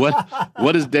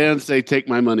does Dan say take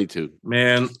my money to?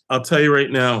 Man, I'll tell you right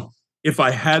now, if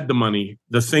I had the money,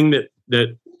 the thing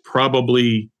that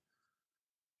probably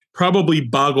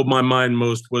boggled my mind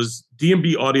most was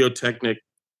D&B Audiotechnik.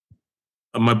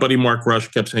 My buddy Mark Rush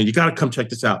kept saying, you got to come check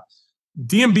this out.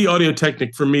 D&B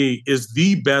Audiotechnik, for me, is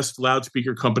the best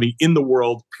loudspeaker company in the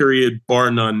world, period, bar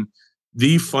none.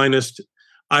 The finest.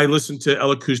 I listen to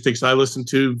L Acoustics. I listen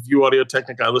to View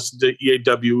Audiotechnica. I listen to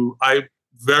EAW. I'm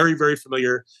very, very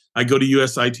familiar. I go to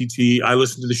USITT. I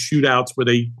listen to the shootouts where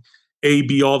they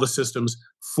A/B all the systems.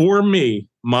 For me,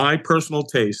 my personal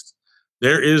taste,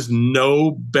 there is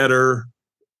no better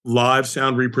live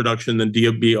sound reproduction than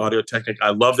DB Audiotechnica.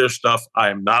 I love their stuff. I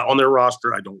am not on their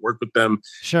roster. I don't work with them.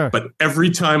 Sure. But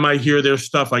every time I hear their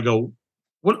stuff, I go,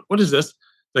 what is this?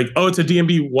 Like, oh, it's a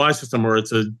DMB-Y system, or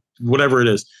it's a whatever it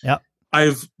is. Yep.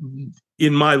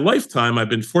 In my lifetime, I've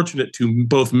been fortunate to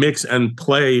both mix and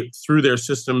play through their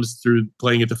systems, through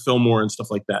playing at the Fillmore and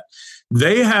stuff like that.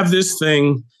 They have this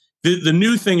thing, the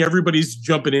new thing everybody's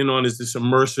jumping in on is this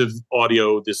immersive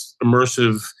audio, this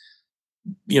immersive,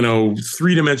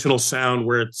 three-dimensional sound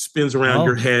where it spins around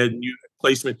your head and you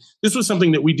placement. This was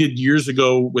something that we did years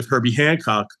ago with Herbie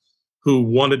Hancock, who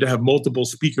wanted to have multiple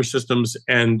speaker systems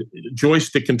and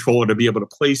joystick controller to be able to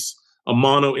place a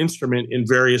mono instrument in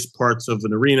various parts of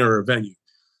an arena or a venue.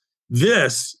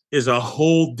 This is a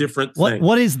whole different thing.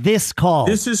 What is this called?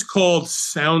 This is called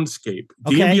Soundscape.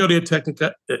 Okay. DMB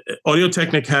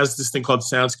Audiotechnica has this thing called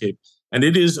Soundscape, and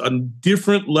it is a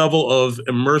different level of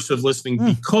immersive listening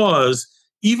because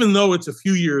even though it's a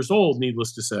few years old,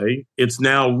 needless to say, it's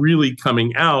now really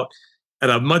coming out at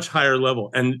a much higher level.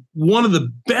 And one of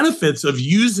the benefits of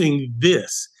using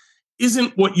this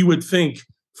isn't what you would think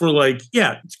for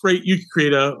it's great. You could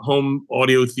create a home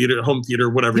theater,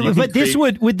 whatever. But this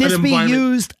would this be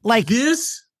used like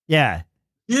this? Yeah.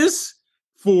 This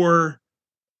for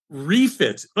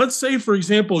refits. Let's say, for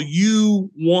example,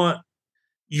 you want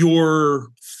your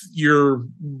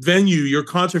venue, your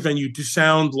concert venue to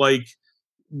sound like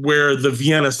where the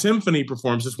Vienna Symphony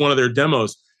performs. It's one of their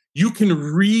demos. You can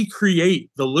recreate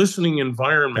the listening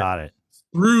environment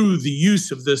through the use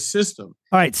of this system.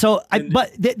 All right, so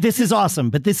this is awesome.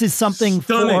 But this is something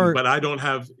stunning, but I don't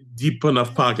have deep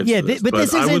enough pockets. Yeah, for this, but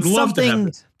this isn't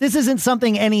something. This isn't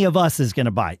something any of us is going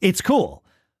to buy. It's cool.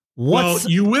 Well,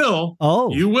 you will.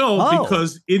 Oh, you will,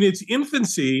 because in its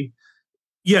infancy,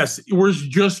 yes, we're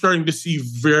just starting to see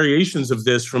variations of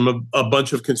this from a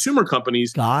bunch of consumer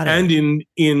companies, and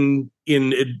in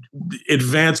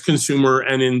advanced consumer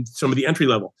and in some of the entry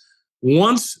level.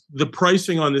 Once the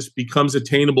pricing on this becomes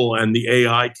attainable and the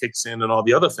AI kicks in and all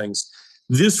the other things,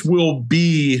 this will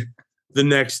be the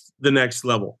next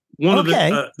level.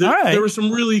 There were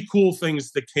some really cool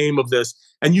things that came of this,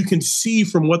 and you can see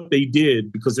from what they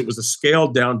did, because it was a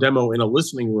scaled down demo in a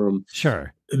listening room.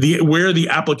 Sure. Where the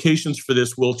applications for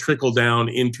this will trickle down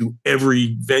into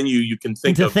every venue you can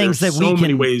think of. Things that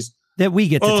many ways that we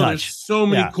get to touch. There's so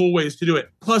many cool ways to do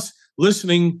it. Plus,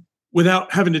 listening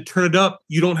without having to turn it up,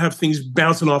 you don't have things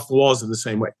bouncing off the walls in the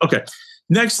same way. Okay,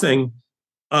 next thing,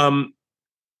 obviously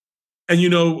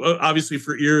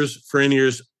for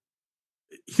in-ears,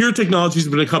 Hear Technologies has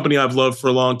been a company I've loved for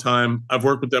a long time. I've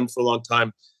worked with them for a long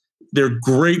time. They're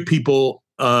great people.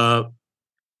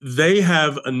 They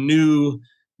have a new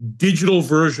digital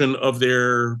version of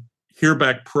their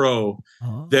HearBack Pro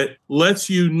that lets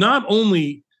you not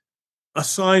only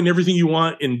assign everything you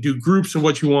want and do groups of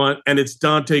what you want, and it's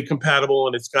Dante compatible,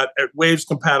 and it's got Waves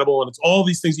compatible, and it's all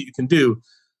these things that you can do,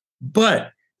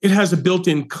 but it has a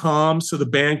built-in comm, so the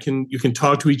band you can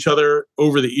talk to each other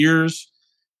over the ears.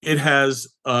 It has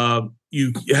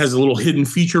it has a little hidden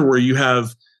feature where you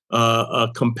have a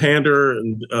compander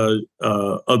and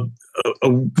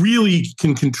really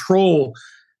can control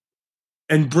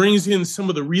and brings in some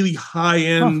of the really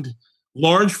high-end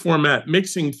large format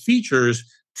mixing features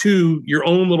to your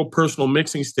own little personal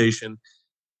mixing station.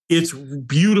 It's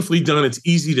beautifully done. It's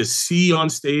easy to see on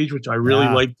stage, which I really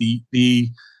like. The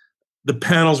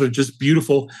panels are just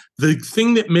beautiful. The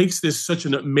thing that makes this such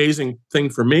an amazing thing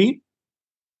for me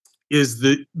is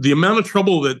the amount of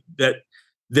trouble that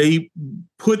they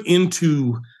put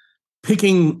into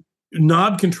picking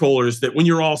knob controllers that when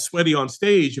you're all sweaty on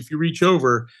stage, if you reach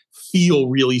over, feel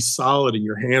really solid and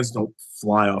your hands don't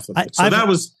fly off of it. So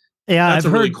that's a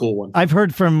really cool one. I've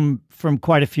heard from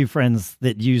quite a few friends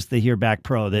that use the HearBack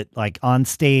Pro that on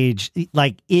stage,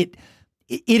 it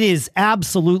is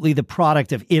absolutely the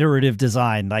product of iterative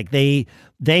design. They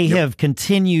have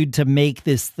continued to make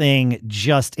this thing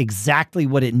just exactly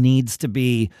what it needs to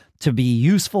be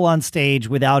useful on stage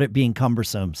without it being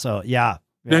cumbersome. So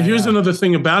Now here's another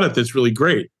thing about it that's really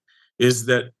great is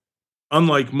that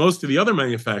unlike most of the other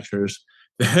manufacturers,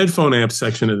 the headphone amp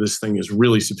section of this thing is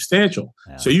really substantial.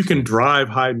 So you can drive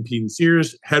high impedance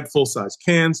ears, head full size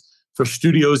cans. For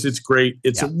studios, it's great.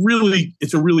 It's a really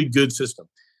good system.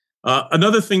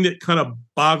 Another thing that kind of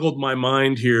boggled my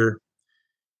mind here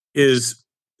is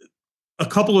a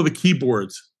couple of the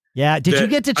keyboards. Yeah. Did you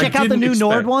get to check out the new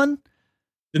Nord one?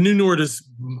 The new Nord is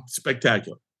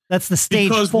spectacular. That's the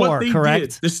Stage 4,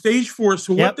 correct? The Stage 4.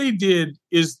 So what they did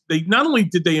is they not only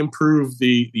did they improve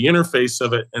the interface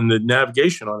of it and the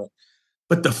navigation on it,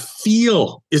 but the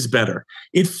feel is better.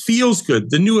 It feels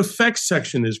good. The new effects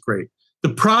section is great. The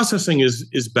processing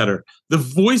is better. The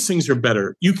voicings are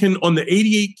better. You can, on the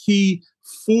 88 key,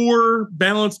 4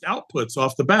 balanced outputs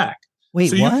off the back.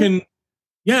 Wait, so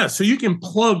what? So you can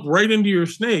plug right into your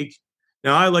snake.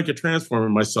 Now, I like a transformer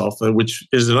myself, which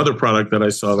is another product that I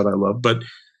saw that I love. But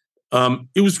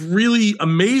it was really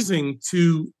amazing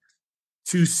to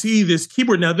see this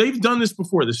keyboard. Now, they've done this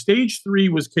before. The Stage 3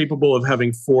 was capable of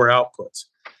having 4 outputs,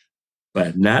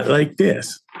 but not like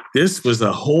this. This was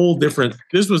a whole different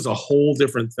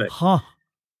thing. Huh.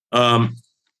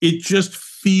 It just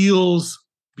feels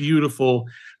beautiful.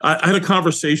 I had a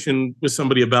conversation with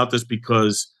somebody about this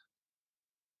because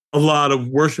a lot of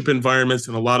worship environments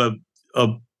and a lot of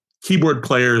keyboard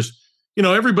players,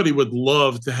 everybody would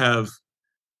love to have,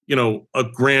 a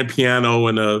grand piano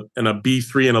and a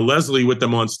B3 and a Leslie with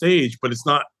them on stage, but it's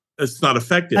not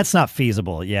effective. That's not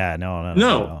feasible. Yeah,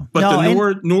 no. But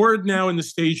the Nord now in the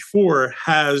Stage 4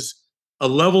 has a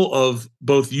level of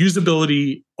both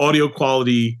usability, audio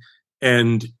quality,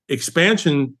 and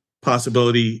expansion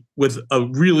possibility with a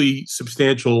really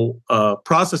substantial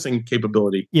processing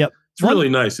capability. Yep. It's really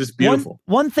nice. It's beautiful.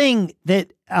 One thing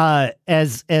that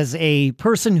as a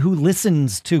person who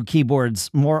listens to keyboards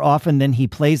more often than he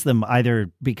plays them,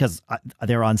 either because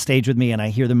they're on stage with me and I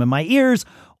hear them in my ears,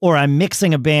 or I'm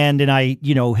mixing a band and I,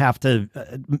 have to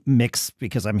mix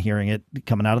because I'm hearing it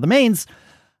coming out of the mains,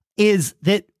 is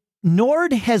that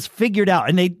Nord has figured out,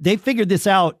 and they figured this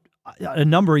out a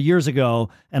number of years ago,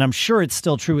 and I'm sure it's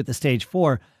still true with the Stage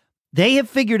 4. They have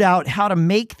figured out how to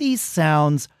make these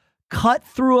sounds cut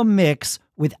through a mix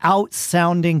without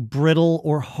sounding brittle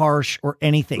or harsh or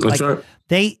anything. That's right.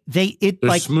 They're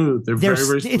smooth. They're very,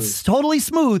 very smooth. It's totally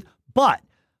smooth, but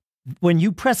when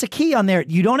you press a key on there,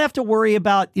 you don't have to worry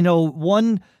about,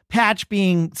 one patch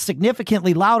being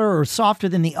significantly louder or softer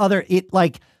than the other.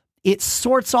 It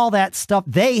sorts all that stuff.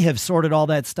 They have sorted all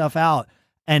that stuff out,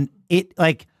 and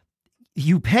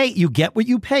you get what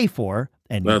you pay for,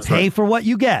 and you pay for what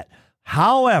you get.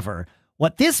 However,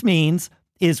 what this means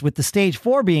is with the Stage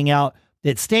 4 being out,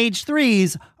 that Stage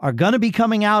 3s are going to be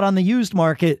coming out on the used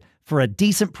market for a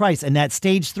decent price. And that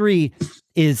Stage 3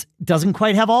 doesn't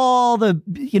quite have all the,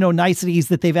 niceties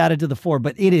that they've added to the 4,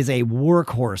 but it is a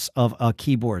workhorse of a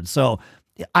keyboard. So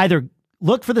either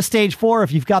look for the Stage 4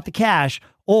 if you've got the cash,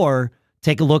 or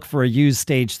take a look for a used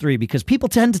Stage 3, because people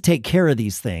tend to take care of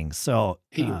these things. So,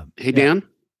 hey Dan?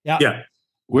 Yeah.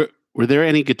 Were there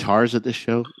any guitars at this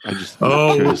show?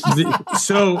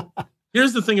 So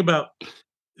here's the thing about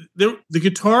the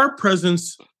guitar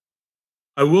presence,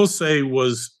 I will say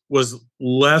was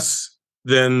less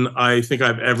than I think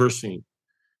I've ever seen.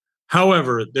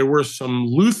 However, there were some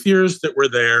luthiers that were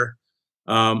there.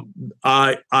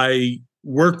 I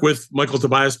work with Michael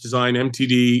Tobias Design,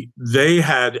 MTD. They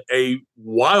had a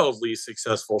wildly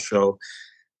successful show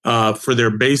for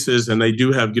their basses, and they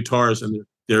do have guitars, and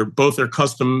they're both their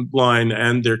custom line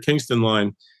and their Kingston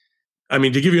line. I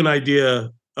mean, to give you an idea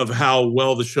of how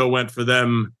well the show went for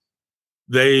them,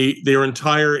 their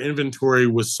entire inventory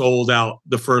was sold out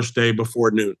the first day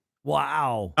before noon.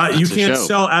 Wow. You can't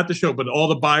sell at the show, but all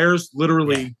the buyers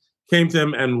literally came to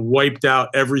them and wiped out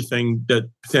everything that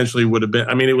potentially would have been.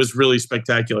 I mean, it was really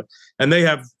spectacular. And they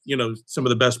have, some of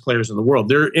the best players in the world.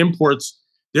 Their imports,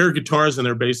 their guitars and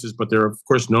their basses, but they're, of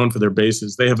course, known for their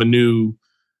basses. They have a new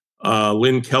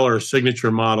Lynn Keller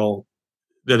signature model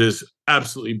that is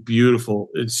absolutely beautiful.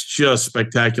 It's just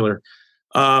spectacular.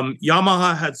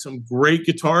 Yamaha had some great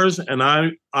guitars, and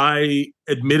I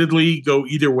admittedly go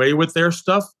either way with their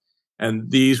stuff, and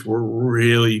these were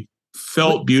really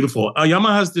felt beautiful.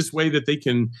 Yamaha has this way that they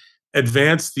can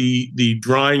advance the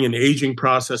drying and aging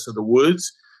process of the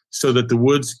woods, so that the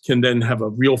woods can then have a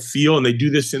real feel, and they do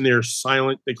this in their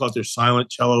silent, they call it their silent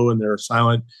cello and their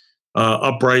silent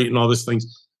upright and all these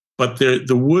things. But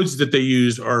the woods that they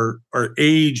use are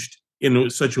aged in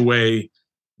such a way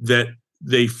that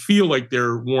they feel like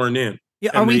they're worn in.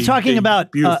 Yeah, are we talking about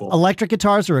electric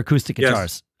guitars or acoustic guitars?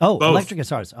 Yes, oh, both. Electric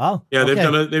guitars. Oh, yeah,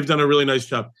 okay. they've done a really nice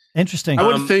job. Interesting. I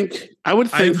would think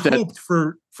I hoped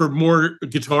for more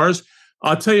guitars.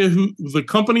 I'll tell you who the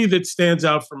company that stands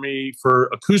out for me for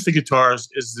acoustic guitars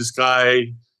is this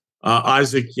guy,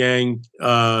 Isaac Yang,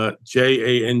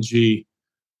 Jang.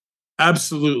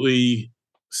 Absolutely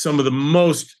some of the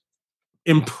most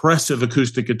impressive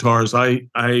acoustic guitars. I'm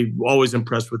always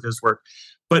impressed with his work,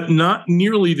 but not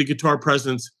nearly the guitar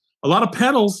presence. A lot of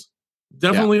pedals,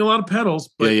 definitely a lot of pedals.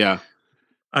 But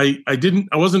I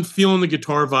wasn't feeling the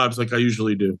guitar vibes like I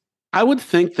usually do. I would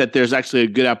think that there's actually a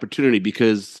good opportunity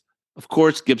because, of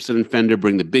course, Gibson and Fender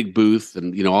bring the big booth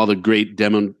and, you know, all the great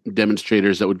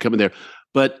demonstrators that would come in there.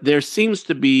 But there seems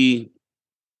to be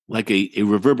like a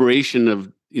reverberation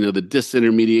of, you know, the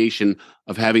disintermediation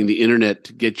of having the internet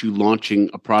to get you launching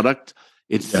a product.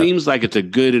 It seems like it's a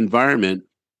good environment.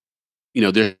 You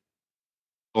know, there's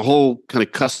a whole kind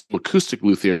of custom acoustic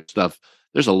luthier stuff.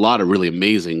 There's a lot of really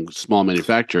amazing small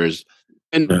manufacturers.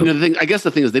 And you know,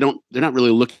 the thing is they're not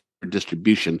really looking for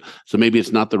distribution. So maybe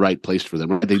it's not the right place for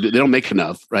them. Right? They don't make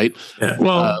enough, right? Yeah.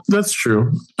 Well, that's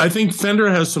true. I think Fender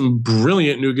has some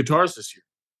brilliant new guitars this year.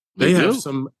 They have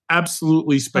some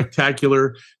absolutely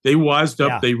spectacular. They wised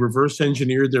up. They reverse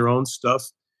engineered their own stuff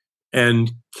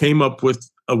and came up with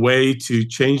a way to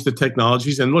change the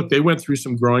technologies. And look, they went through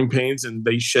some growing pains and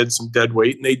they shed some dead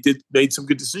weight, and they made some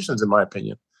good decisions, in my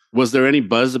opinion. Was there any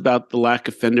buzz about the lack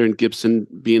of Fender and Gibson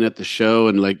being at the show?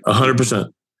 And like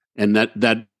 100%. And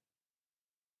that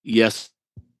yes,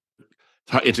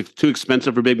 it's too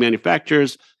expensive for big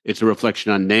manufacturers. It's a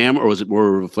reflection on NAMM, or was it more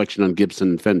a reflection on Gibson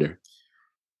and Fender?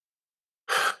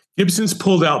 Gibson's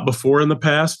pulled out before in the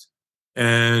past,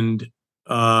 and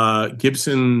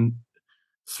Gibson,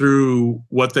 through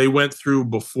what they went through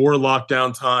before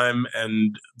lockdown time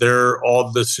and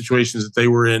all the situations that they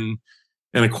were in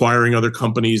and acquiring other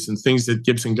companies and things that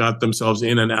Gibson got themselves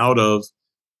in and out of,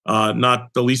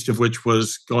 not the least of which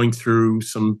was going through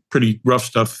some pretty rough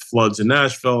stuff, floods in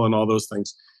Nashville and all those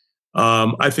things.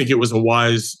 I think it was a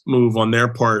wise move on their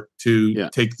part to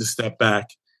take the step back.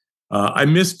 I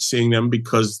missed seeing them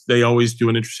because they always do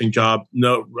an interesting job.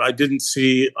 No, I didn't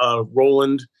see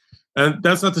Roland. And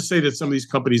that's not to say that some of these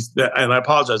companies, and I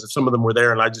apologize if some of them were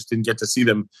there and I just didn't get to see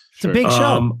them. It's a big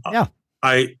show. Yeah.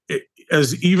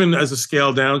 Even as a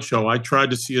scaled down show, I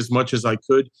tried to see as much as I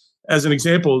could. As an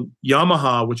example,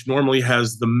 Yamaha, which normally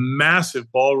has the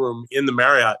massive ballroom in the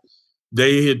Marriott,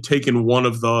 they had taken one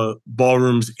of the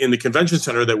ballrooms in the convention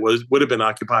center that would have been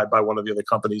occupied by one of the other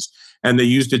companies, and they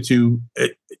used it to.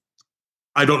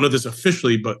 I don't know this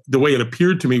officially, but the way it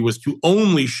appeared to me was to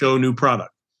only show new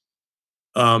product,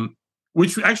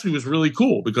 which actually was really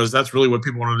cool because that's really what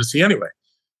people wanted to see anyway.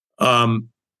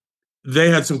 They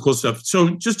had some cool stuff. So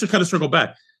just to kind of circle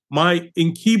back,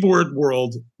 in keyboard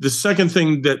world, the second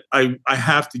thing that I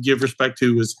have to give respect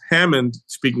to is Hammond.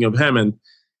 Speaking of Hammond,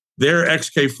 their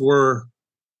XK-4,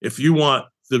 if you want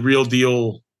the real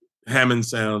deal Hammond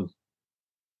sound,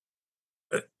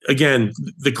 again,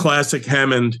 the classic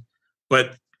Hammond,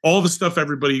 but all the stuff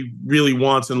everybody really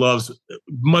wants and loves,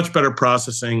 much better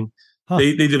processing.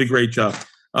 They did a great job.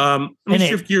 Let me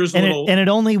shift gears a little. And it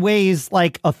only weighs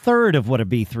like a third of what a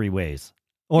B3 weighs,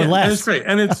 or less. That's great.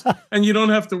 And and you don't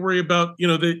have to worry about, you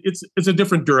know, it's a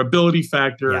different durability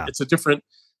factor. Yeah. It's a different,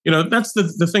 you know, that's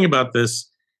the thing about this.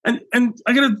 And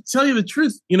I got to tell you the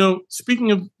truth, you know,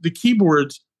 speaking of the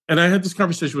keyboards, and I had this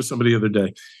conversation with somebody the other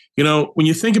day. You know, when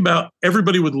you think about,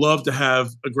 everybody would love to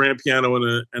have a grand piano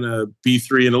and a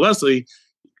B3 and a Leslie.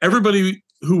 Everybody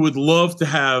who would love to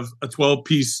have a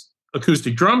 12-piece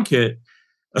acoustic drum kit,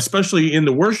 especially in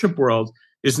the worship world,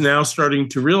 is now starting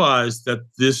to realize that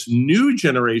this new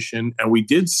generation, and we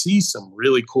did see some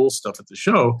really cool stuff at the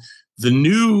show, the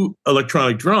new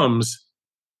electronic drums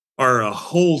are a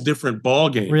whole different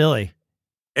ballgame. Really?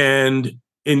 And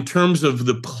in terms of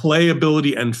the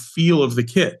playability and feel of the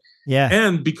kit. Yeah.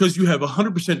 And because you have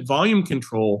 100% volume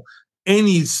control,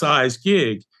 any size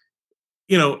gig,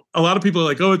 you know, a lot of people are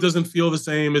like, oh, it doesn't feel the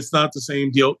same. It's not the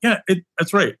same deal. Yeah,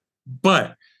 that's right.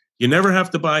 But you never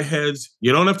have to buy heads.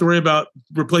 You don't have to worry about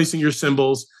replacing your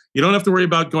cymbals. You don't have to worry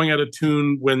about going out of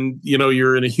tune when, you know,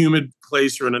 you're in a humid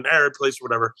place or in an arid place or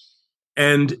whatever.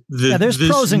 And there's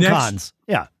pros and cons.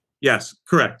 Yeah. Yes,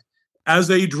 correct. As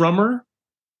a drummer,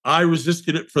 I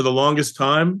resisted it for the longest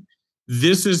time.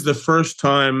 This is the first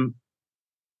time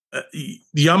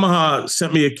Yamaha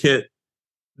sent me a kit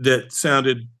that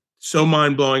sounded so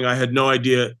mind-blowing. I had no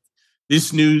idea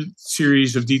this new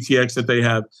series of DTX that they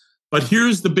have. But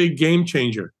here's the big game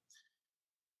changer.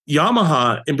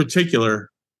 Yamaha, in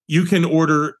particular, you can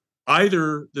order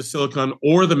either the silicone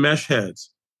or the mesh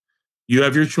heads. You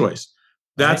have your choice.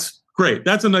 That's great.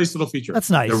 That's a nice little feature.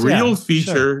 That's nice. The real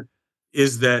feature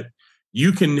is that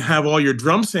you can have all your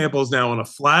drum samples now on a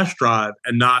flash drive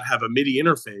and not have a MIDI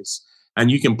interface.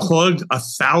 And you can plug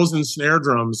 1,000 snare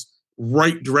drums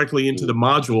right directly into the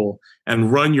module and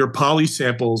run your poly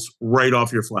samples right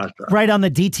off your flash drive. Right on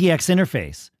the DTX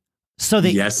interface. So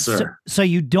that, yes, sir. So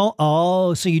you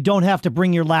don't have to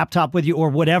bring your laptop with you or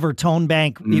whatever tone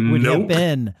bank it would have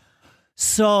been.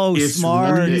 So it's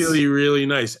smart. Really, really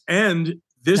nice. And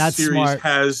this series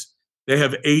has They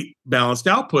have 8 balanced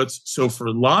outputs. So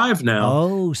for live now,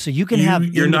 oh, so you can have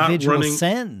individual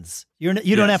sends. You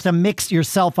don't have to mix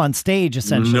yourself on stage,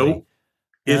 essentially. Nope.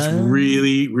 It's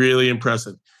really, really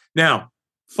impressive. Now,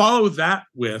 follow that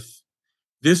with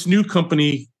this new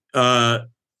company, Efnote,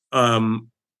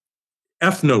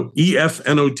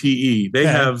 Efnote. They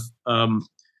have,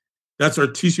 that's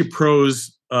Artesia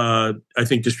Pros, I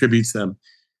think distributes them.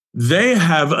 They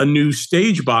have a new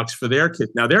stage box for their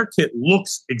kit. Now, their kit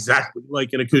looks exactly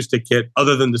like an acoustic kit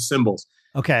other than the cymbals.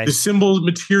 Okay. The cymbal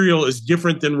material is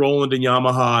different than Roland and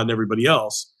Yamaha and everybody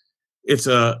else. It's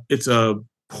a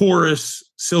porous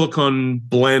silicone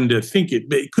blend. I think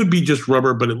it could be just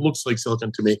rubber, but it looks like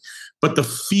silicone to me. But the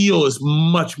feel is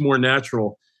much more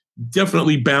natural,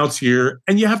 definitely bouncier,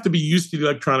 and you have to be used to the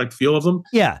electronic feel of them.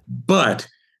 Yeah. But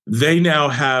they now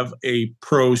have a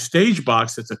Pro stage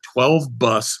box that's a 12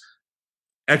 bus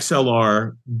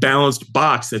XLR balanced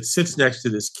box that sits next to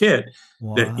this kit.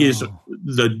 Wow. That is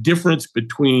the difference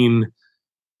between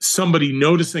somebody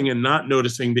noticing and not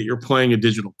noticing that you're playing a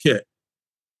digital kit.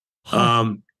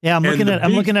 Huh. Yeah, I'm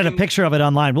looking at a picture of it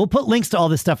online. We'll put links to all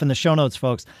this stuff in the show notes,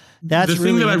 folks. That's the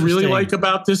thing that I really like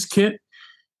about this kit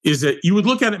is that you would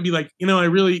look at it and be like, I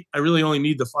really only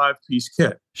need the 5-piece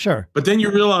kit. Sure. But then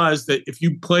you realize that if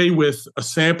you play with a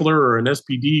sampler or an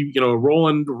SPD, a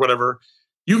Roland or whatever,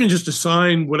 you can just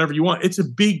assign whatever you want. It's a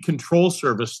big control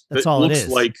service that looks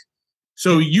like.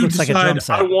 So you decide, like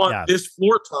I want this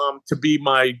floor tom to be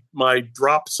my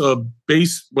drop sub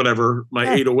bass, whatever,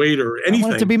 my 808 or anything. I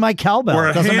want it to be my cowbell. Or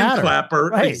a Doesn't hand matter. clapper.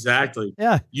 Right. Exactly.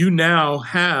 Yeah. You now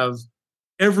have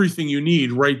everything you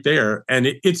need right there. And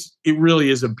it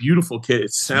really is a beautiful kit.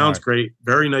 It sounds great.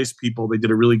 Very nice people. They did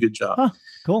a really good job. Huh,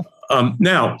 cool.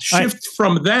 Now shift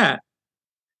from that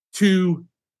to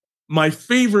one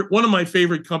of my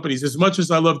favorite companies. As much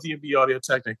as I love D&B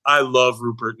Audiotechnik, I love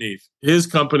Rupert Neve. His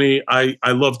company, I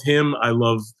loved him. I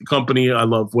love the company. I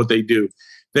love what they do.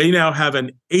 They now have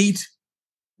an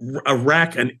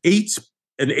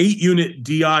 8-unit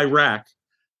DI rack,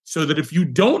 so that if you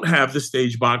don't have the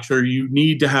stage box or you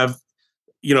need to have,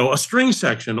 a string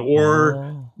section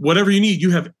or whatever you need,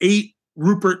 you have 8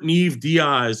 Rupert Neve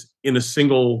DIs in a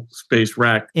single space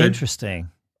rack. Interesting.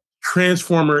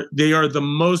 Transformer. They are the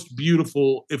most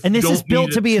beautiful. And this is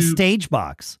built to be a stage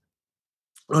box.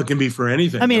 Well, it can be for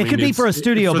anything. I mean, it could be for a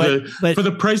studio, but for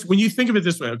the price, when you think of it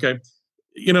this way, okay.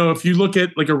 If you look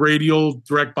at like a radial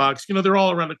direct box, they're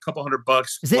all around a couple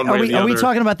 $100. Are we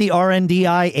talking about the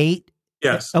RNDI 8?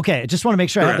 Yes. Okay. I just want to make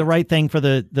sure I have the right thing for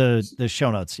the show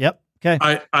notes. Yep. Okay.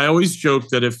 I always joke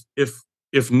that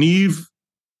if Neve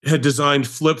had designed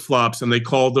flip flops and they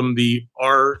called them the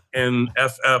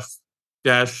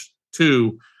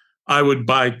RNFF-2, I would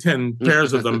buy 10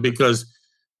 pairs of them because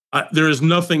there is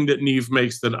nothing that Neve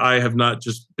makes that I have not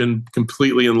just been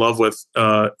completely in love with,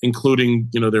 including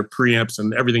their preamps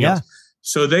and everything else.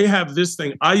 So they have this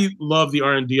thing. I love the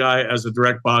RNDI as a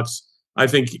direct box. I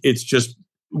think it's just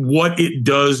what it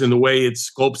does and the way it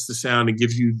sculpts the sound and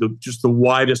gives you the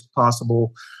widest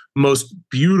possible, most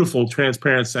beautiful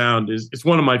transparent sound. It's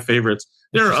one of my favorites.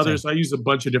 There are others. I use a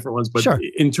bunch of different ones, but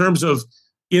in terms of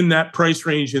in that price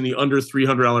range, in the under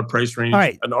 $300 price range,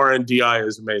 an RNDI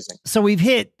is amazing. So we've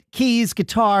hit keys,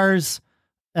 guitars,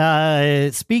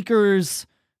 speakers,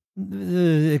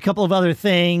 a couple of other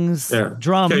things,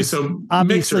 drums. Okay, so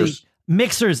obviously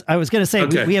mixers. I was going to say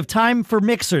we have time for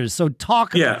mixers. So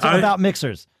talk about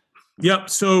mixers. Yep.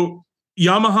 So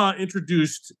Yamaha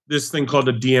introduced this thing called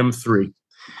a DM3.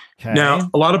 Okay. Now,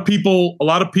 a lot of people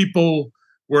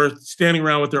were standing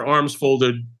around with their arms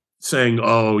folded, saying,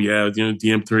 "Oh yeah,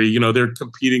 DM3. They're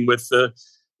competing with the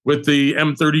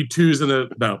M32s and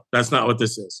no, that's not what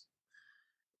this is."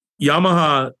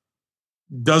 Yamaha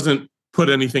doesn't put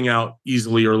anything out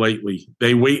easily or lightly.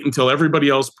 They wait until everybody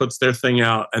else puts their thing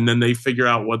out, and then they figure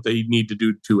out what they need to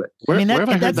do to it.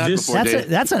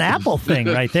 That's an Apple thing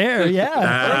right there.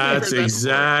 Yeah, that's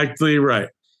exactly right.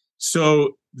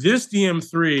 So this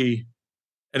DM3,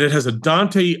 and it has a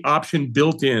Dante option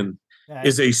built in,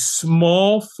 is a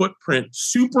small footprint,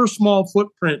 super small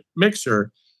footprint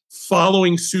mixer,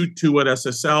 following suit to what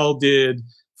SSL did,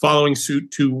 following suit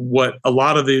to what a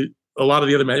lot of the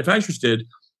other manufacturers did.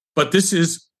 But this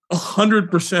is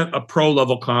 100% a pro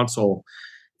level console.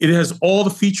 It has all the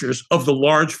features of the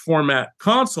large format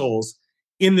consoles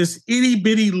in this itty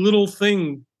bitty little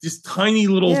thing, this tiny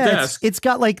little desk. It's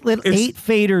got like 8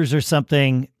 faders or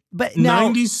something. But now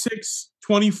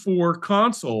 9624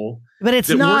 console. But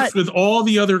it's works with all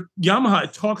the other Yamaha.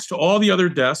 It talks to all the other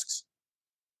desks.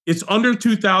 It's under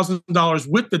 $2,000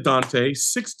 with the Dante,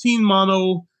 16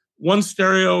 mono, 1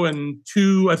 stereo, and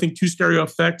 2 stereo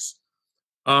effects.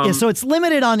 Yeah, so it's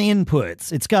limited on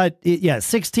inputs. It's got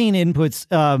 16 inputs,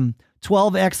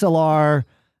 12 XLR,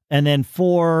 and then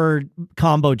 4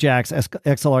 combo jacks,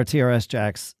 XLR TRS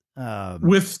jacks,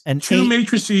 with and 2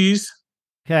 matrices.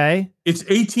 Okay, it's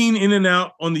 18 in and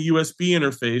out on the USB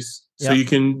interface, so you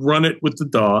can run it with the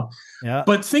DAW. Yeah,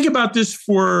 but think about this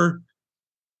for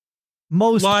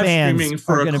most live bands streaming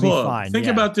for a club. Think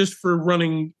about this for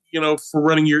running, for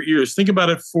running your ears. Think about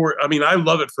it for, I mean, I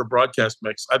love it for broadcast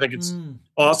mix. I think it's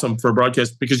awesome for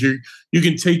broadcast because you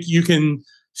can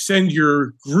send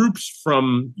your groups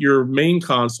from your main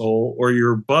console or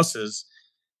your buses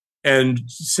and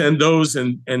send those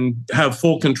and have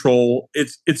full control.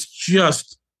 It's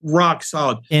just rock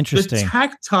solid. Interesting. The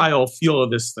tactile feel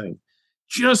of this thing,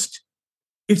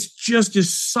 it's just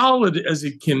as solid as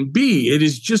it can be. It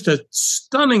is just a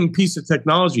stunning piece of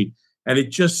technology, and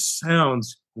it just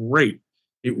sounds great.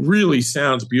 It really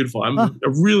sounds beautiful. I'm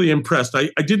really impressed. I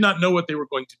did not know what they were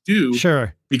going to do.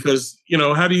 Sure. Because,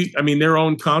 their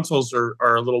own consoles are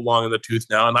a little long in the tooth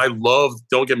now, and I love,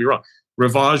 don't get me wrong,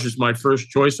 Rivage is my first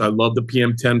choice. I love the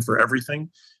PM10 for everything.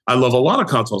 I love a lot of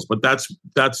consoles, but that's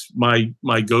my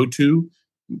go-to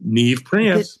Neve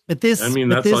preamps. That's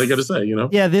all you got to say,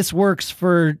 Yeah, this works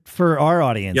for our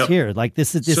audience here. Like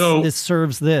this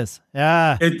serves this.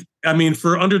 Yeah.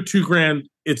 For under $2,000,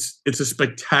 it's a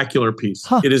spectacular piece.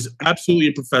 It is absolutely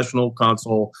a professional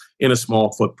console in a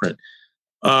small footprint.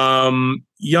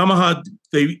 Yamaha,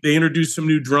 they introduced some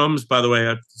new drums, by the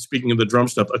way. Speaking of the drum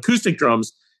stuff, acoustic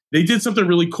drums. They did something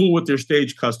really cool with their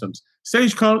Stage Customs.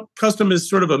 Stage Custom is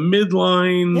sort of a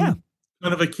midline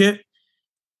kind of a kit.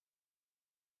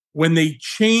 When they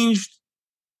changed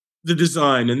the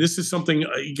design, and this is something,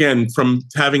 again, from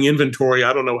having inventory,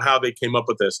 I don't know how they came up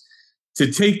with this,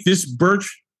 to take this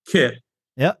birch kit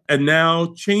and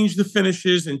now change the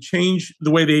finishes and change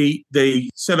the way they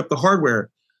set up the hardware.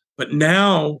 But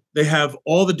now they have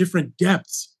all the different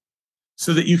depths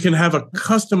so that you can have a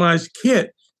customized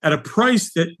kit at a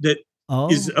price that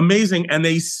is amazing, and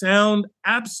they sound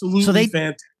absolutely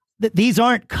fantastic. These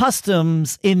aren't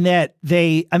customs in that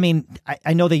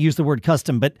I know they use the word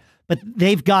custom, but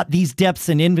they've got these depths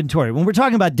in inventory. When we're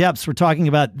talking about depths, we're talking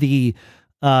about there's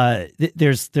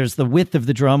the width of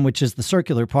the drum, which is the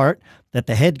circular part that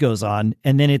the head goes on,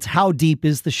 and then it's how deep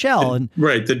is the shell, and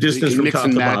the distance from mix top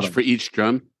and to match bottom for each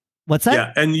drum. What's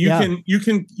that? Yeah, and you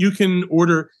can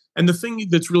order. And the thing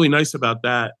that's really nice about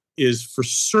that is for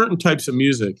certain types of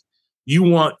music, you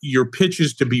want your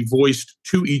pitches to be voiced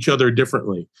to each other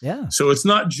differently. Yeah. So it's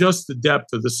not just the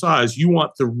depth of the size. You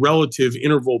want the relative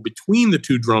interval between the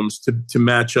two drums to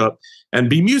match up and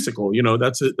be musical.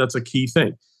 That's a key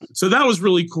thing. So that was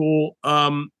really cool.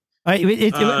 All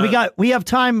right, we have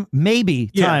time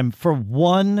for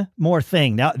one more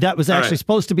thing. Now that was actually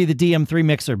supposed to be the DM3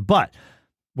 mixer, but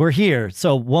we're here.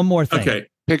 So one more thing. Okay.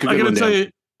 I gotta tell you,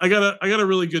 I got a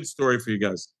really good story for you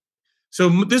guys.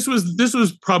 So this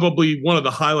was probably one of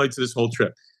the highlights of this whole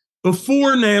trip.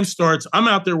 Before NAMM starts, I'm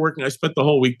out there working. I spent the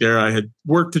whole week there. I had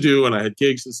work to do and I had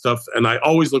gigs and stuff, and I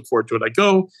always look forward to it. I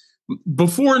go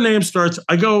before NAMM starts.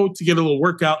 I go to get a little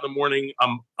workout in the morning.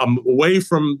 I'm away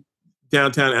from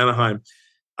downtown Anaheim.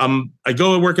 I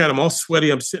go and work out. I'm all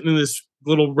sweaty. I'm sitting in this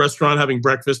little restaurant having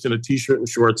breakfast in a t-shirt and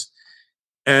shorts,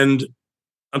 and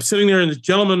I'm sitting there, and this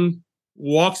gentleman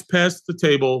walks past the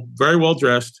table, very well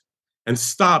dressed, and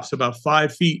stops about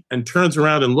 5 feet and turns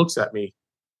around and looks at me.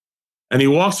 And he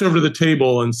walks over to the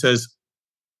table and says,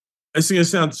 "This is going to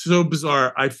sound so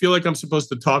bizarre. I feel like I'm supposed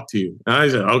to talk to you." And I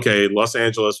said, "Okay, Los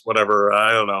Angeles, whatever.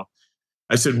 I don't know."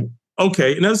 I said,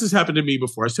 "Okay." And this has happened to me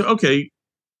before. I said, "Okay,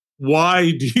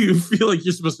 why do you feel like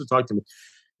you're supposed to talk to me?"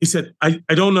 He said, I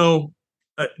don't know.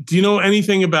 Do you know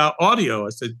anything about audio? I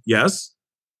said, "Yes."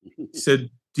 He said,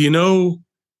 Do you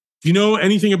know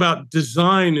anything about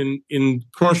design in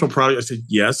commercial products? I said,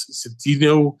 "Yes." He said, "Do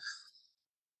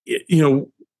you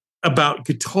know about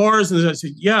guitars?" And I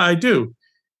said, "Yeah, I do."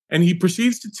 And he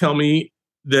proceeds to tell me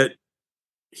that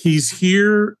he's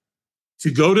here to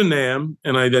go to NAMM,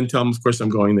 and I then tell him, of course, I'm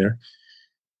going there,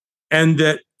 and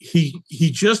that he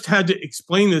just had to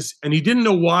explain this, and he didn't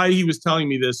know why he was telling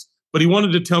me this, but he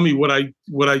wanted to tell me what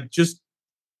I just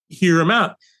hear him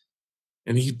out.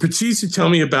 And he proceeds to tell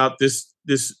me about this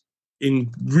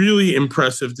really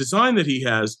impressive design that he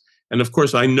has. And of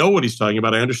course, I know what he's talking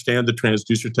about. I understand the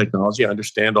transducer technology. I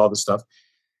understand all the stuff.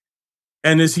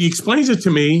 And as he explains it to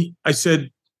me, I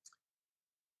said,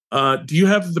 "Do you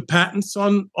have the patents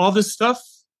on all this stuff?"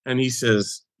 And he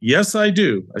says, "Yes, I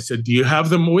do." I said, "Do you have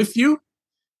them with you?"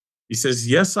 He says,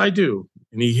 "Yes, I do."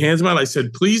 And he hands them out. I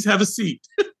said, "Please have a seat."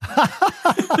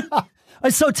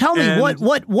 So tell me,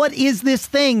 what is this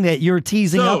thing that you're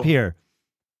teasing up here?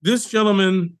 this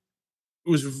gentleman,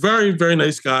 who was a very, very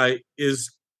nice guy, is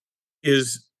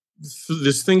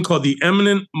this thing called the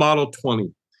Eminent Model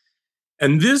 20.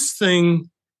 And this thing,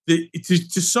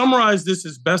 to summarize this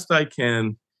as best I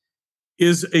can,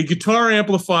 is a guitar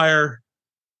amplifier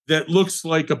that looks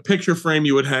like a picture frame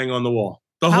you would hang on the wall.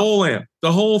 The whole amp,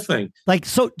 the whole thing. Like,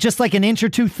 so just like an inch or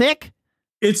two thick?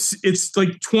 It's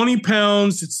like 20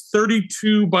 pounds. It's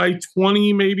 32 by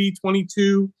 20, maybe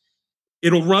 22.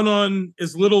 It'll run on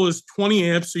as little as 20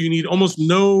 amps, so you need almost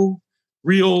no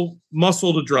real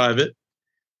muscle to drive it.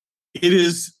 It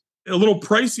is a little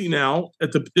pricey now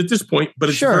at this point, but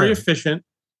it's very efficient.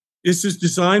 This is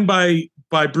designed by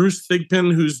Bruce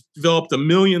Thigpen, who's developed a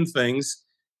million things.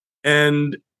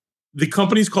 And the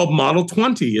company's called Model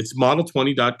 20. It's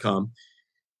model20.com.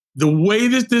 The way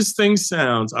that this thing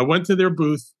sounds, I went to their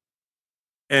booth,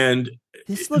 and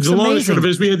this looks the long and amazing. short of it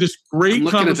is we had this great I'm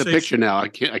looking conversation. at the picture now.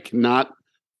 I cannot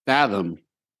fathom.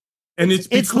 And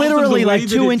it's literally like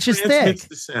 2 inches thick.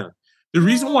 The sound. The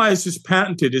reason why this is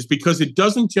patented is because it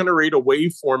doesn't generate a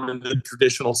waveform in the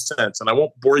traditional sense. And I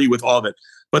won't bore you with all of it.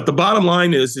 But the bottom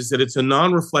line is that it's a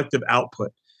non-reflective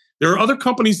output. There are other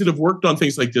companies that have worked on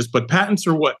things like this, but patents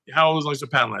are what? How long does a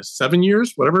patent last? 7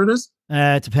 years? Whatever it is?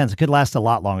 It depends. It could last a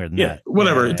lot longer than that.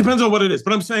 Whatever. It depends on what it is.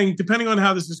 But I'm saying, depending on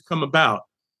how this has come about.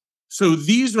 So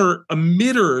these are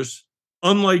emitters,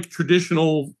 unlike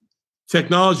traditional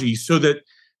technology, so that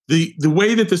the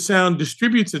way that the sound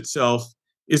distributes itself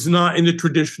is not in the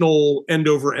traditional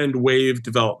end-over-end wave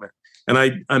development. And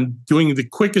I'm doing the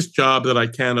quickest job that I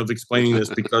can of explaining this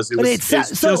because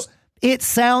it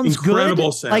sounds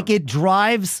incredible good. Sound. Like it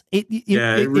drives. It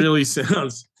really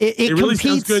sounds. It really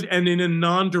sounds good, and in a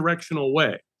non-directional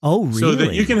way. Oh, really? So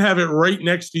that you can have it right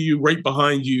next to you, right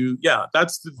behind you. Yeah,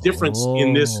 that's the difference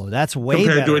in this. That's way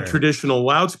compared better to a traditional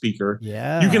loudspeaker.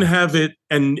 Yeah, you can have it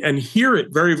and hear it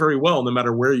very, very well, no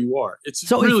matter where you are. It's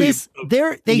so really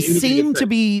they seem to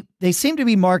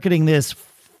be marketing this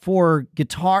for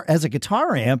guitar as a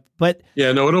guitar amp, but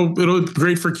it'll be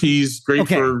great for keys, great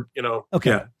for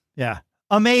yeah.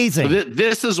 Amazing. So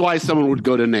this is why someone would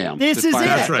go to NAMM. This is it.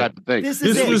 That's right.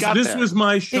 This was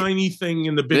my shiny thing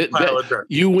in the big pile of dirt.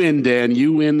 You win, Dan.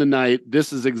 You win the night.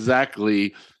 This is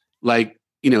exactly like,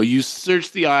 you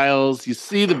search the aisles, you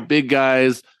see the big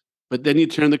guys, but then you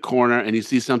turn the corner and you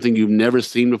see something you've never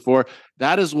seen before.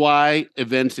 That is why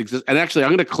events exist. And actually, I'm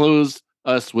going to close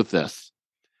us with this.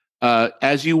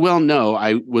 As you well know,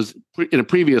 I was in a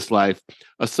previous life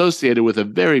associated with a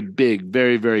very big,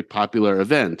 very, very popular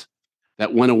event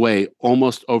that went away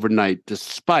almost overnight,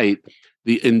 despite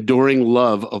the enduring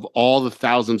love of all the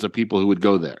thousands of people who would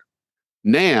go there.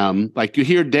 NAMM, like you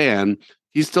hear Dan,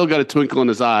 he's still got a twinkle in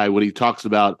his eye when he talks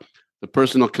about the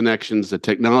personal connections, the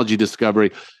technology discovery.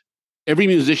 Every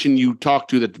musician you talk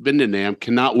to that's been to NAMM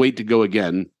cannot wait to go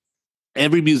again.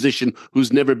 Every musician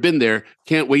who's never been there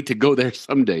can't wait to go there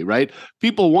someday, right?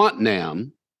 People want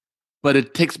NAMM, but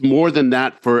it takes more than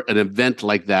that for an event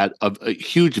like that, of a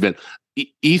huge event.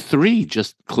 E3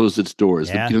 just closed its doors,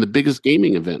 the biggest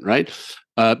gaming event, right?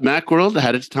 Macworld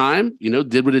had its time,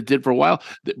 did what it did for a while.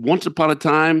 Once upon a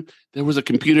time, there was a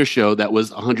computer show that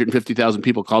was 150,000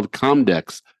 people called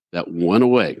Comdex that went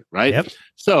away, right? Yep.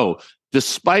 So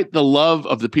despite the love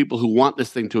of the people who want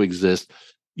this thing to exist,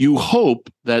 you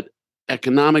hope that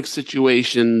economic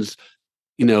situations,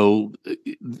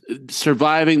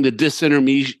 surviving the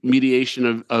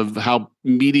disintermediation of how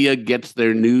media gets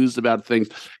their news about things,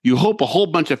 you hope a whole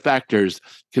bunch of factors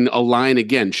can align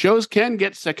again. Shows can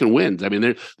get second winds. I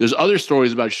mean, there's other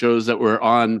stories about shows that were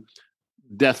on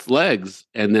death's legs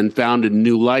and then found a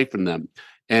new life in them.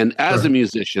 And as a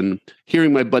musician,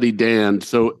 hearing my buddy Dan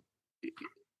so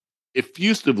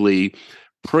effusively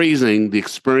praising the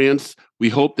experience, we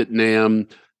hope that NAMM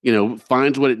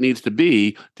finds what it needs to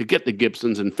be to get the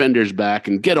Gibsons and Fenders back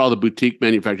and get all the boutique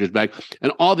manufacturers back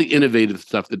and all the innovative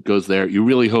stuff that goes there. You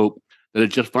really hope that it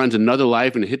just finds another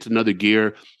life and it hits another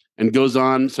gear and goes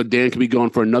on so Dan can be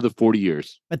going for another 40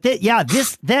 years. But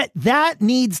that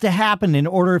needs to happen in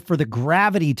order for the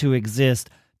gravity to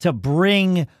exist, to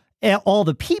bring all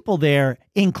the people there,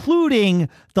 including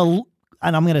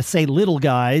and I'm going to say little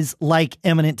guys like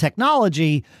Eminent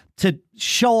Technology, to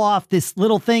show off this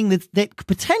little thing that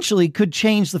potentially could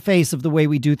change the face of the way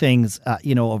we do things,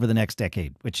 over the next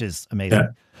decade, which is amazing. Yeah.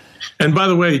 And by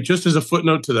the way, just as a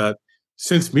footnote to that,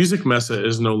 since Music Messa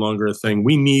is no longer a thing,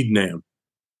 we need NAMM.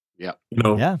 Yeah.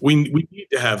 We need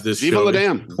to have this Viva show. la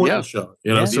NAMM. Show.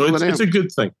 So it's a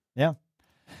good thing. Yeah.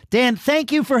 Dan,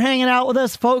 thank you for hanging out with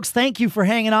us, folks. Thank you for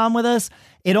hanging on with us.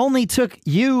 It only took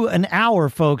you an hour,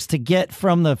 folks, to get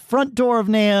from the front door of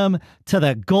NAMM to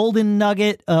the golden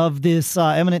nugget of this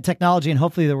eminent technology, and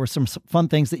hopefully there were some fun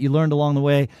things that you learned along the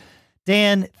way.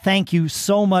 Dan, thank you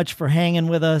so much for hanging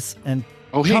with us and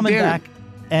coming back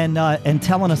and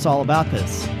telling us all about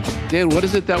this. Dan, what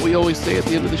is it that we always say at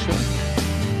the end of the show?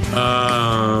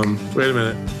 Wait a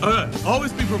minute.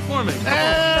 Always be performing. Hey!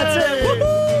 That's it.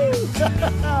 Woo-hoo!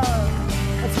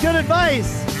 That's good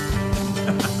advice.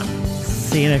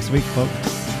 See you next week,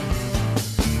 folks.